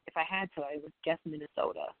rival, but if I had to, I would guess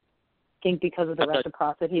Minnesota. I think because of the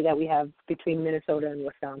reciprocity that we have between Minnesota and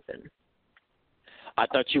Wisconsin. I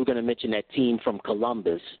thought you were going to mention that team from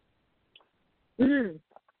Columbus.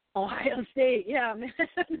 Ohio State, yeah.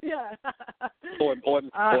 Yeah. Or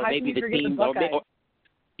maybe the team,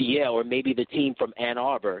 or maybe the team from Ann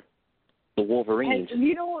Arbor, the Wolverines. And,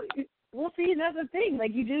 we'll see, that's the thing.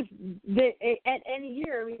 At any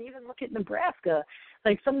year, even look at Nebraska.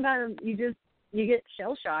 Sometimes you get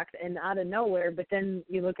shell shocked and out of nowhere. But then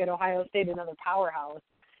you look at Ohio State, another powerhouse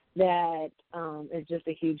that is just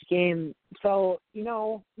a huge game. So,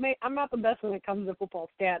 I'm not the best when it comes to football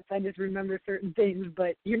stats. I just remember certain things,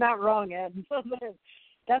 but you're not wrong, Ed.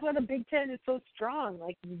 That's why the Big Ten is so strong.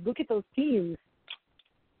 Like, look at those teams.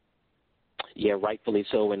 Yeah, rightfully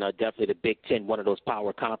so, and definitely the Big Ten, one of those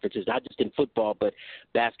power conferences, not just in football, but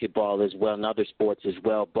basketball as well and other sports as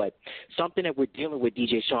well. But something that we're dealing with,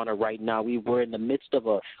 DJ Shauna, right now, we're in the midst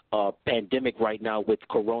of a pandemic right now with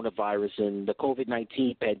coronavirus, and the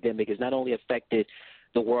COVID-19 pandemic has not only affected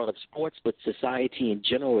the world of sports, but society in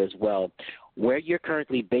general as well. Where you're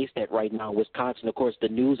currently based at right now, Wisconsin, of course, the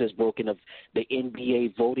news has broken of the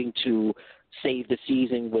NBA voting to save the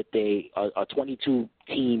season with a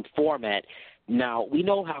 22-team format. Now, we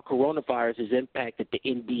know how coronavirus has impacted the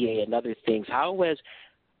NBA and other things.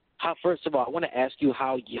 First of all, I want to ask you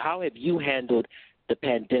how have you handled the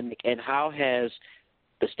pandemic, and how has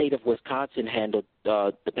the state of Wisconsin handled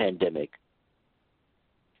the pandemic?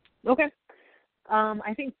 Okay.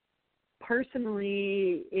 I think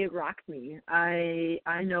personally it rocked me. I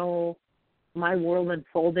know my world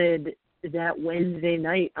unfolded that Wednesday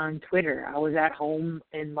night on Twitter. I was at home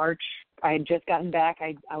in March. I had just gotten back.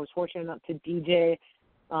 I was fortunate enough to DJ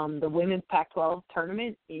the women's Pac-12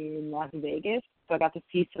 tournament in Las Vegas. So I got to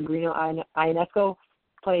see Sabrina Ionescu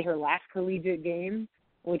play her last collegiate game,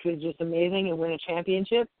 which was just amazing, and win a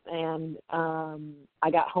championship. And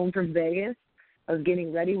I got home from Vegas. I was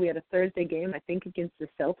getting ready. We had a Thursday game, I think, against the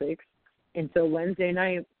Celtics. And so Wednesday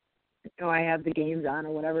night, I have the games on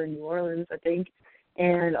or whatever in New Orleans, I think.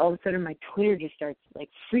 And all of a sudden my Twitter just starts like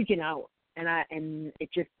freaking out. And it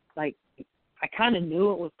just like, I kind of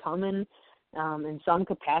knew it was coming in some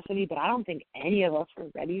capacity, but I don't think any of us were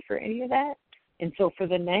ready for any of that. And so for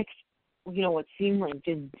the next, what seemed like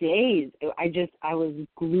just days, I was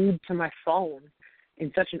glued to my phone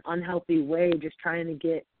in such an unhealthy way, just trying to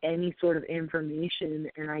get any sort of information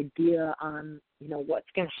and idea on, what's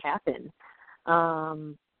going to happen.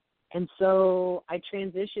 And so I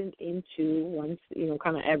transitioned into, once,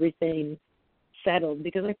 kind of everything settled,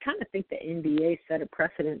 because I kind of think the NBA set a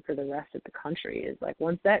precedent for the rest of the country. Is like,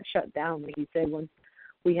 once that shut down, like you said, once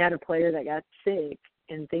we had a player that got sick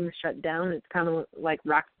and things shut down, it's kind of like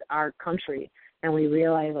rocked our country. And we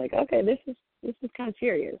realized, like, okay, this is kind of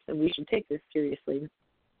serious, and we should take this seriously.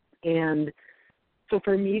 And so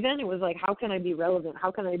for me then, it was like, how can I be relevant?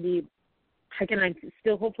 How can I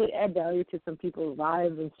still hopefully add value to some people's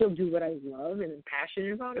lives and still do what I love and am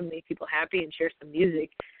passionate about and make people happy and share some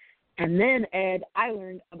music? And then, Ed, I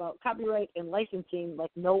learned about copyright and licensing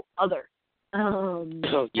like no other. And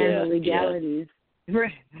the legalities,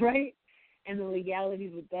 right? And the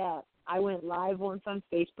legalities with that. I went live once on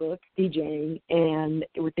Facebook DJing, and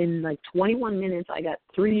within like 21 minutes, I got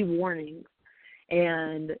 3 warnings.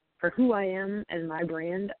 And for who I am as my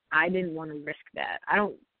brand, I didn't want to risk that.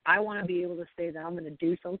 I want to be able to say that I'm going to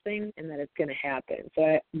do something and that it's going to happen.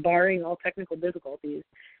 So barring all technical difficulties,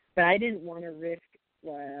 but I didn't want to risk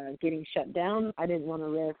getting shut down. I didn't want to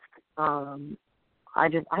risk,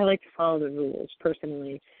 I like to follow the rules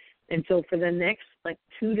personally. And so for the next like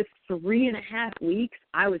 2 to 3.5 weeks,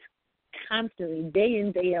 I was constantly, day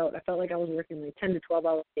in, day out, I felt like I was working like 10 to 12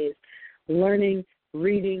 hour days, learning,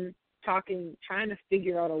 reading, talking, trying to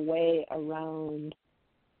figure out a way around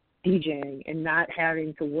DJing and not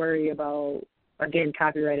having to worry about, again,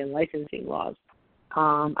 copyright and licensing laws.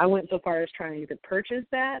 I went so far as trying to purchase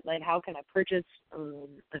that. Like, how can I purchase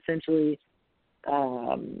essentially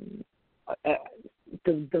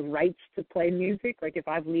the rights to play music? Like, if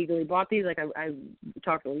I've legally bought these, like I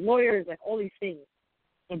talked to lawyers, like all these things.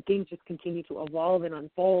 And things just continue to evolve and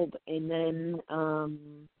unfold. And then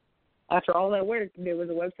after all that work, there was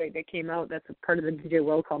a website that came out that's a part of the DJ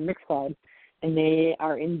world called Mixcloud. And they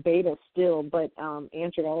are in beta still, but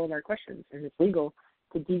answered all of our questions. And it's legal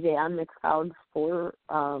to DJ on Mixcloud for,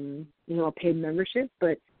 a paid membership.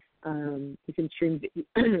 But you can stream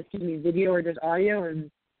video or just audio, and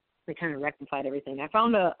they kind of rectified everything. I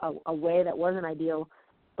found a way that wasn't ideal,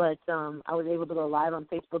 but I was able to go live on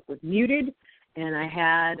Facebook with Muted. And I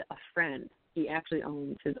had a friend. He actually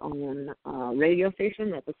owns his own radio station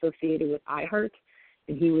that's associated with iHeart.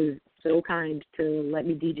 And he was so kind to let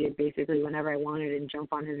me DJ basically whenever I wanted and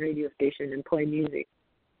jump on his radio station and play music.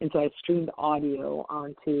 And so I streamed audio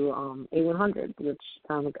onto A100, which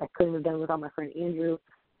I couldn't have done without my friend Andrew,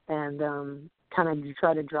 and kind of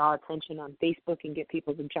try to draw attention on Facebook and get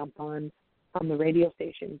people to jump on the radio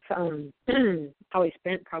station. How I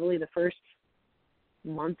spent probably the first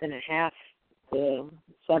month and a half to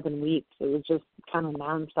 7 weeks. It was just kind of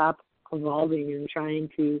nonstop evolving and trying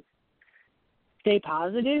to stay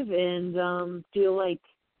positive and feel like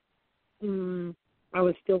I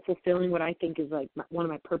was still fulfilling what I think is like one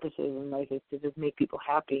of my purposes in life is to just make people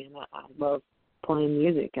happy, and I love playing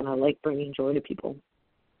music and I like bringing joy to people.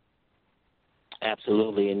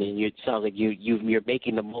 Absolutely, and then it sounds like you're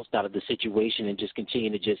making the most out of the situation and just continue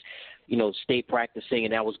to just, stay practicing.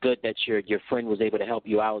 And that was good that your friend was able to help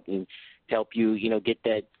you out and help you, get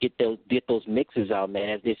those mixes out, man.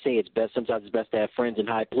 As they say, sometimes it's best to have friends in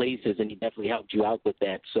high places, and he definitely helped you out with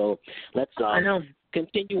that. So let's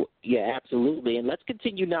continue. Yeah, absolutely, and let's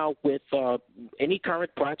continue now with any current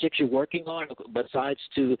projects you're working on besides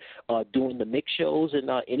to doing the mix shows and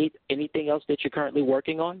anything else that you're currently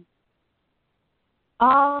working on.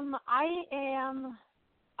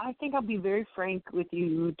 I think I'll be very frank with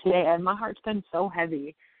you today, and my heart's been so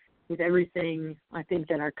heavy with everything I think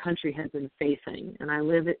that our country has been facing. And I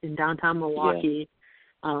live in downtown Milwaukee,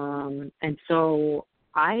 and so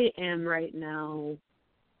I am right now,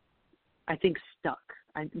 I think, stuck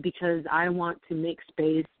because I want to make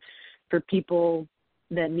space for people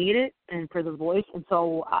that need it and for the voice. And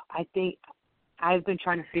so I think I've been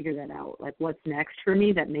trying to figure that out, like what's next for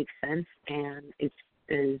me that makes sense and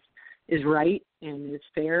is right and is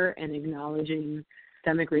fair and acknowledging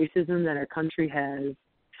systemic racism that our country has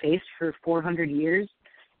faced for 400 years.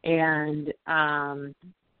 And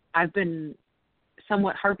I've been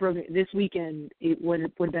somewhat heartbroken. This weekend it would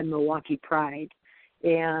have been Milwaukee Pride,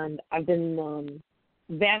 and I've been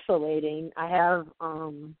vacillating. I have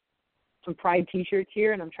some Pride T-shirts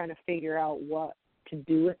here, and I'm trying to figure out what to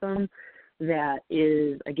do with them. That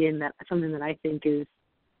is, again, that something that I think is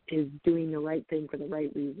doing the right thing for the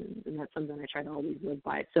right reasons, and that's something I try to always live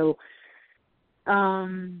by. So,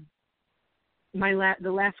 the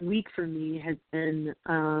last week for me has been,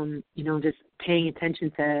 just paying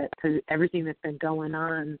attention to everything that's been going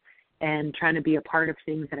on and trying to be a part of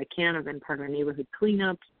things that I can. I've been part of neighborhood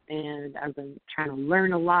cleanups, and I've been trying to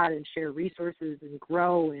learn a lot and share resources and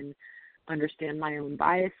grow and understand my own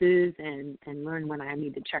biases and learn when I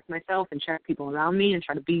need to check myself and check people around me and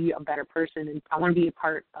try to be a better person. And I want to be a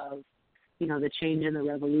part of, the change and the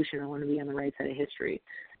revolution. I want to be on the right side of history.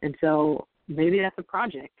 And so maybe that's a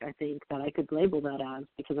project, I think, that I could label that as,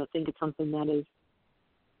 because I think it's something that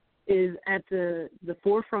is at the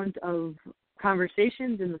forefront of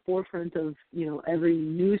conversations, in the forefront of, every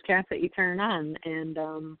newscast that you turn on. And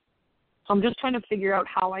so I'm just trying to figure out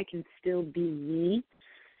how I can still be me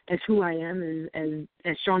as who I am as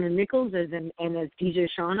Shauna Nichols and as DJ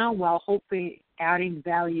Shauna, while hopefully adding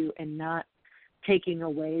value and not taking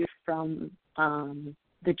away from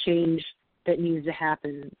the change that needs to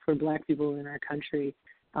happen for Black people in our country,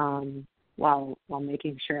 while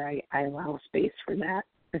making sure I allow space for that,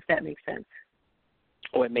 if that makes sense.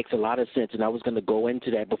 Oh, it makes a lot of sense, and I was going to go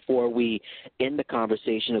into that before we end the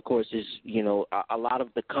conversation. Of course, is a lot of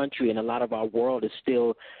the country and a lot of our world is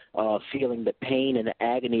still feeling the pain and the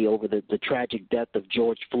agony over the tragic death of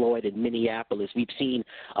George Floyd in Minneapolis. We've seen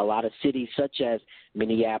a lot of cities such as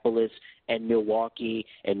Minneapolis and Milwaukee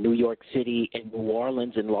and New York City and New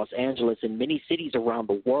Orleans and Los Angeles and many cities around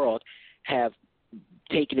the world have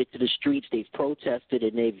taken it to the streets. They've protested,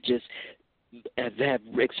 and they've just have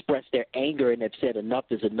expressed their anger and have said enough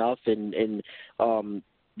is enough, and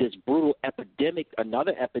this brutal epidemic,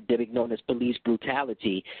 another epidemic known as police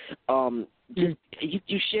brutality. You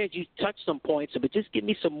touched some points, but just give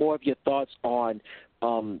me some more of your thoughts on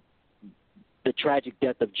the tragic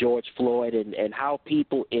death of George Floyd and how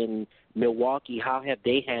people in Milwaukee, how have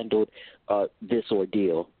they handled this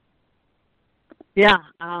ordeal? Yeah.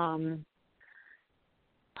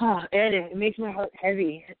 Ed, it makes my heart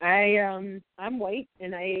heavy. I'm white,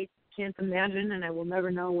 and I can't imagine, and I will never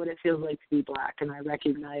know what it feels like to be Black. And I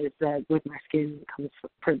recognize that with my skin comes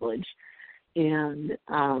privilege, and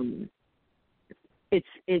it's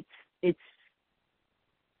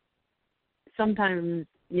sometimes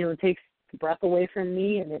it takes the breath away from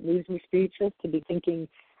me, and it leaves me speechless to be thinking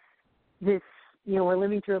this. We're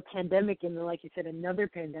living through a pandemic, and like you said, another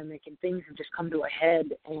pandemic, and things have just come to a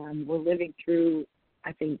head, and we're living through,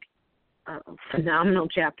 I think, a phenomenal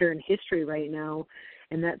chapter in history right now,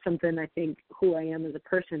 and that's something I think who I am as a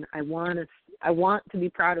person. I want to be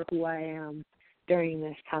proud of who I am during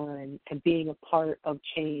this time and being a part of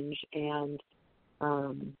change. And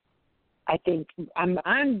I think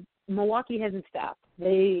Milwaukee hasn't stopped.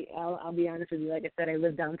 I'll be honest with you. Like I said, I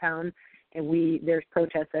live downtown, and there's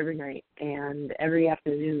protests every night and every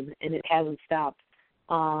afternoon, and it hasn't stopped.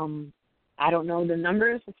 I don't know the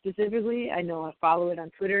numbers specifically. I know I follow it on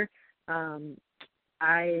Twitter. I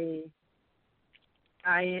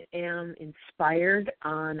am inspired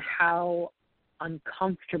on how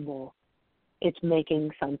uncomfortable it's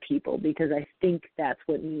making some people, because I think that's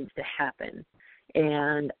what needs to happen.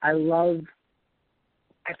 And I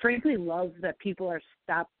frankly love that people are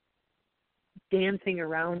stopped dancing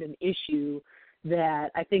around an issue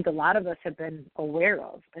that I think a lot of us have been aware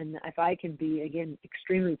of. And if I can be, again,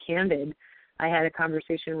 extremely candid, I had a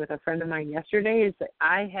conversation with a friend of mine yesterday, is that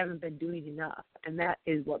I haven't been doing enough. And that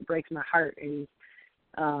is what breaks my heart, is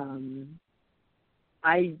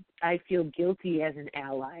I feel guilty as an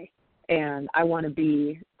ally, and I want to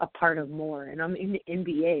be a part of more. And I'm in the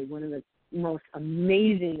NBA, one of the most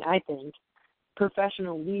amazing, I think,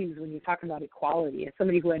 professional leagues when you talk about equality. As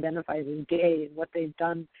somebody who identifies as gay and what they've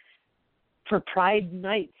done for Pride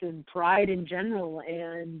nights and Pride in general,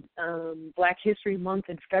 and Black History Month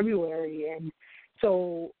in February. And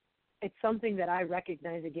so it's something that I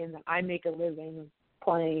recognize, again, that I make a living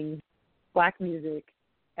playing Black music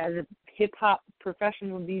as a hip-hop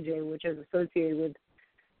professional DJ, which is associated with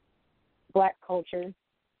Black culture.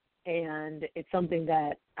 And it's something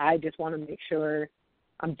that I just want to make sure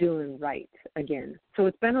I'm doing right again. So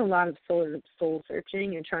it's been a lot of sort of soul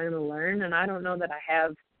searching and trying to learn, and I don't know that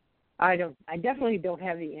I definitely don't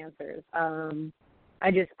have the answers.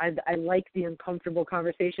 I like the uncomfortable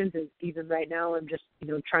conversations. Even right now, I'm just,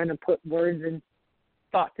 trying to put words and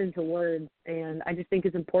thoughts into words. And I just think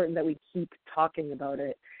it's important that we keep talking about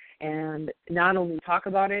it, and not only talk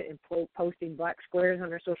about it and posting black squares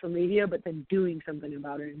on our social media, but then doing something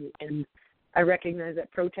about it. And I recognize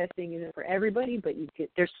that protesting isn't for everybody, but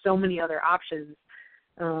there's so many other options.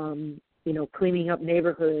 Cleaning up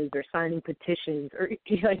neighborhoods or signing petitions, or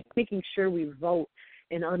making sure we vote,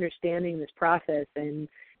 and understanding this process and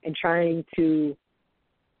trying to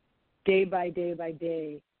day by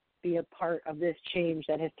day be a part of this change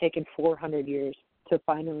that has taken 400 years to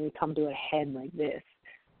finally come to a head like this.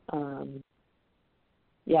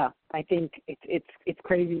 I think it's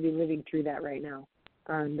crazy to be living through that right now,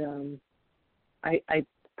 and I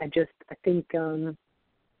think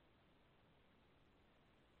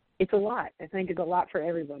it's a lot. I think it's a lot for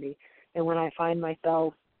everybody. And when I find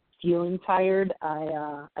myself feeling tired,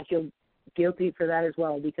 I feel guilty for that as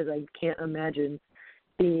well, because I can't imagine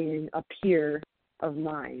being a peer of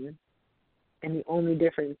mine, and the only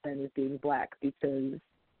difference then is being black, because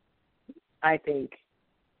I think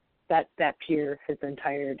that peer has been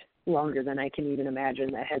tired longer than I can even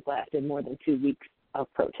imagine, that has lasted more than 2 weeks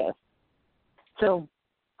of protest. So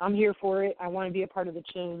I'm here for it. I want to be a part of the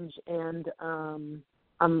change, and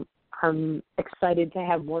I'm excited to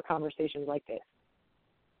have more conversations like this.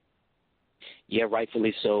 Yeah,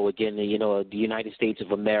 rightfully so. Again, the United States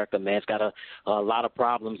of America, man, it's got a lot of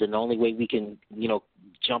problems, and the only way we can,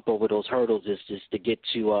 jump over those hurdles is just to get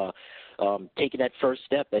to taking that first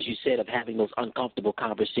step, as you said, of having those uncomfortable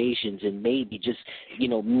conversations, and maybe just,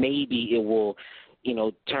 maybe it will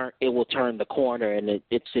turn the corner. And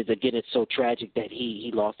it's so tragic that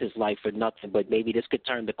he lost his life for nothing, but maybe this could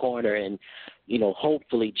turn the corner, and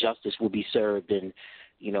hopefully justice will be served. And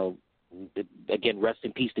again, rest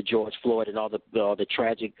in peace to George Floyd and all the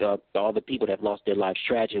tragic all the people that have lost their lives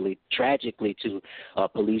tragically to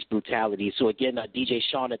police brutality. So again, DJ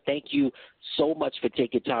Shauna, thank you so much for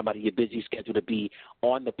taking time out of your busy schedule to be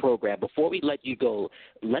on the program. Before we let you go,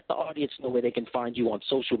 let the audience know where they can find you on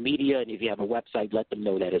social media, and if you have a website, let them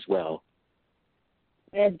know that as well.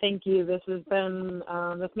 Ed, thank you. This has been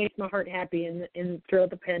this makes my heart happy, and throughout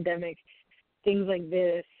the pandemic, things like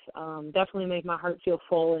this definitely make my heart feel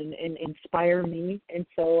full and inspire me. And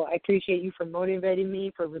so I appreciate you for motivating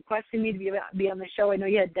me, for requesting me to be on the show. I know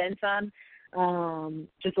you had Dents on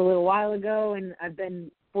just a little while ago, and I've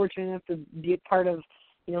been fortunate enough to be a part of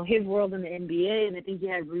his world in the NBA, and I think you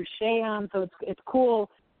had Rouche on. So it's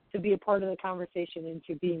cool to be a part of the conversation and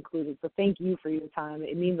to be included. So thank you for your time.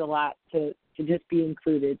 It means a lot to just be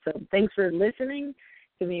included. So thanks for listening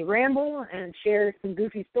to me ramble and share some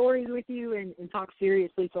goofy stories with you and talk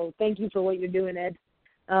seriously. So thank you for what you're doing, Ed.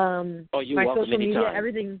 You're my welcome social media, anytime.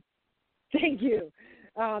 everything. Thank you.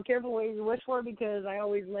 Careful what you wish for, because I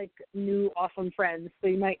always like new awesome friends. So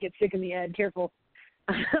you might get sick of me, Ed. Careful.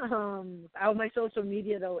 My social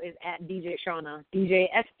media, though, is at DJ Shauna, DJ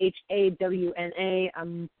SHAWNA.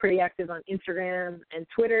 I'm pretty active on Instagram and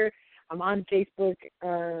Twitter. I'm on Facebook.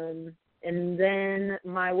 And then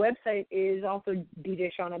my website is also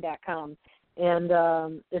djshauna.com. And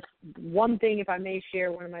it's one thing, if I may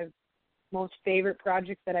share, one of my most favorite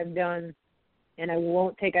projects that I've done, and I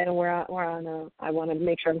won't take, I know I want to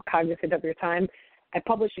make sure I'm cognizant of your time. I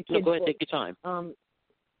published a kid's book. Go ahead, take your time.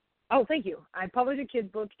 Thank you. I published a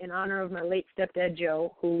kid's book in honor of my late stepdad,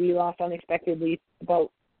 Joe, who we lost unexpectedly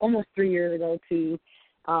about almost 3 years ago to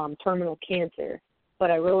terminal cancer.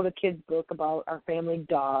 But I wrote a kid's book about our family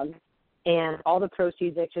dog, And all the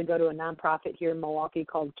proceeds actually go to a nonprofit here in Milwaukee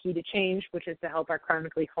called Key to Change, which is to help our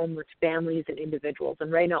chronically homeless families and individuals.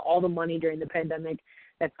 And right now, all the money during the pandemic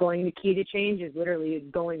that's going to Key to Change is literally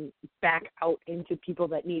going back out into people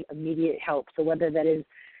that need immediate help. So whether that is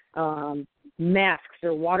masks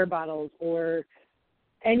or water bottles or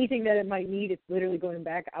anything that it might need, it's literally going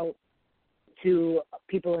back out to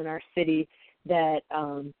people in our city that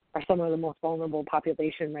are some of the most vulnerable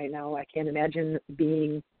population right now. I can't imagine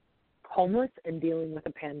being homeless and dealing with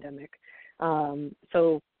a pandemic.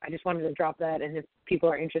 So I just wanted to drop that, and if people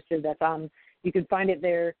are interested, that's on. You can find it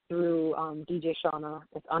there through DJ Shauna.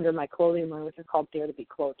 It's under my clothing line, which is called Dare to Be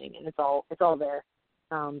Clothing, and it's all there.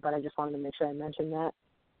 But I just wanted to make sure I mentioned that.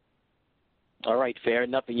 All right, fair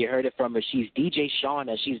enough. And you heard it from her. She's DJ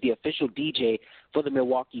Shauna. She's the official DJ for the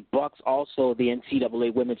Milwaukee Bucks, also the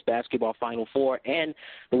NCAA Women's Basketball Final Four, and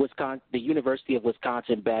the University of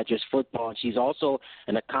Wisconsin Badgers football. And she's also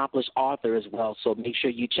an accomplished author as well. So make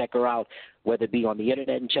sure you check her out, whether it be on the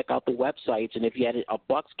internet and check out the websites. And if you had a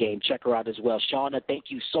Bucks game, check her out as well. Shauna, thank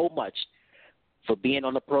you so much for being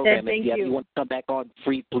on the program. Ed, if you want to come back on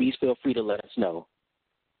free, please feel free to let us know.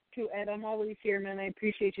 Too, Ed, I'm always here, man. I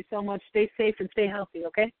appreciate you so much. Stay safe and stay healthy,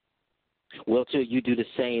 okay? Will too. You do the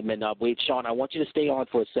same. And wait, Sean, I want you to stay on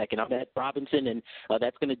for a second. I'm Ed Robinson, and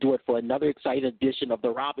that's going to do it for another exciting edition of The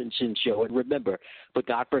Robinson Show. And remember, put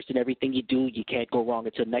God first in everything you do. You can't go wrong.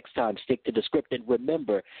 Until next time, stick to the script. And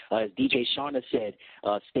remember, as DJ Shauna said,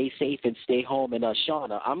 stay safe and stay home. And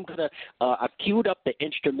Shauna, I'm going to I've queued up the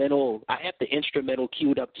instrumental. I have the instrumental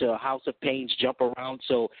queued up to House of Pain's Jump Around.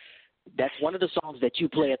 So that's one of the songs that you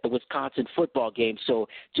play at the Wisconsin football game. So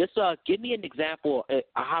just give me an example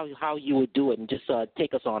how you would do it, and just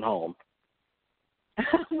take us on home.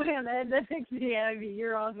 Man, that makes me happy.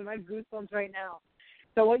 You're awesome. I have goosebumps right now.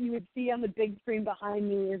 So what you would see on the big screen behind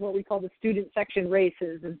me is what we call the student section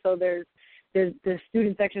races. And so there's the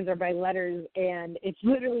student sections are by letters, and it's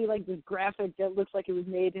literally like this graphic that looks like it was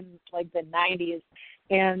made in like the 90s,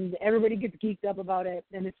 and everybody gets geeked up about it.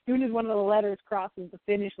 And as soon as one of the letters crosses the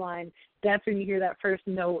finish line, that's when you hear that first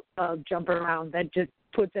note of Jump Around. That just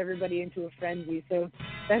puts everybody into a frenzy. So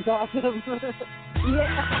that's awesome.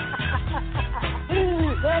 Yeah.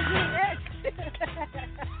 That's it.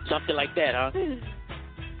 Something like that, huh?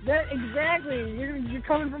 That exactly. You're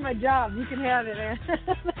coming for my job. You can have it, man.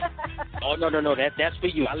 Oh no. That's for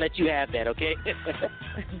you. I'll let you have that, okay?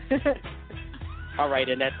 All right,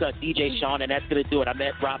 and that's DJ Sean, and that's gonna do it. I'm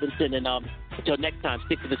Ed Robinson, and until next time,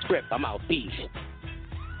 stick to the script. I'm out. Peace.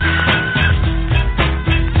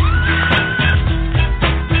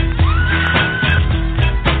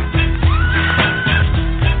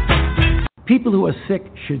 People who are sick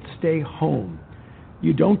should stay home.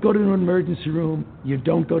 You don't go to an emergency room. You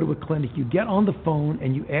don't go to a clinic. You get on the phone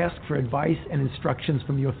and you ask for advice and instructions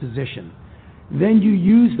from your physician. Then you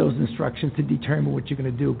use those instructions to determine what you're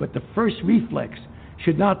going to do. But the first reflex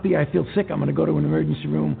should not be, I feel sick, I'm going to go to an emergency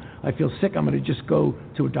room. I feel sick, I'm going to just go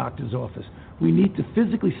to a doctor's office. We need to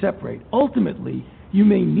physically separate. Ultimately, you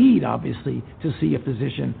may need, obviously, to see a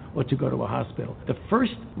physician or to go to a hospital. The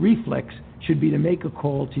first reflex should be to make a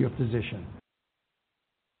call to your physician.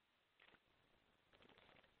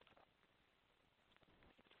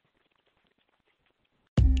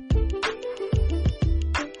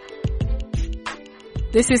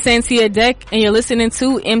 This is Santia Deck, and you're listening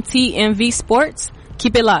to MTMV Sports.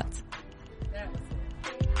 Keep it locked.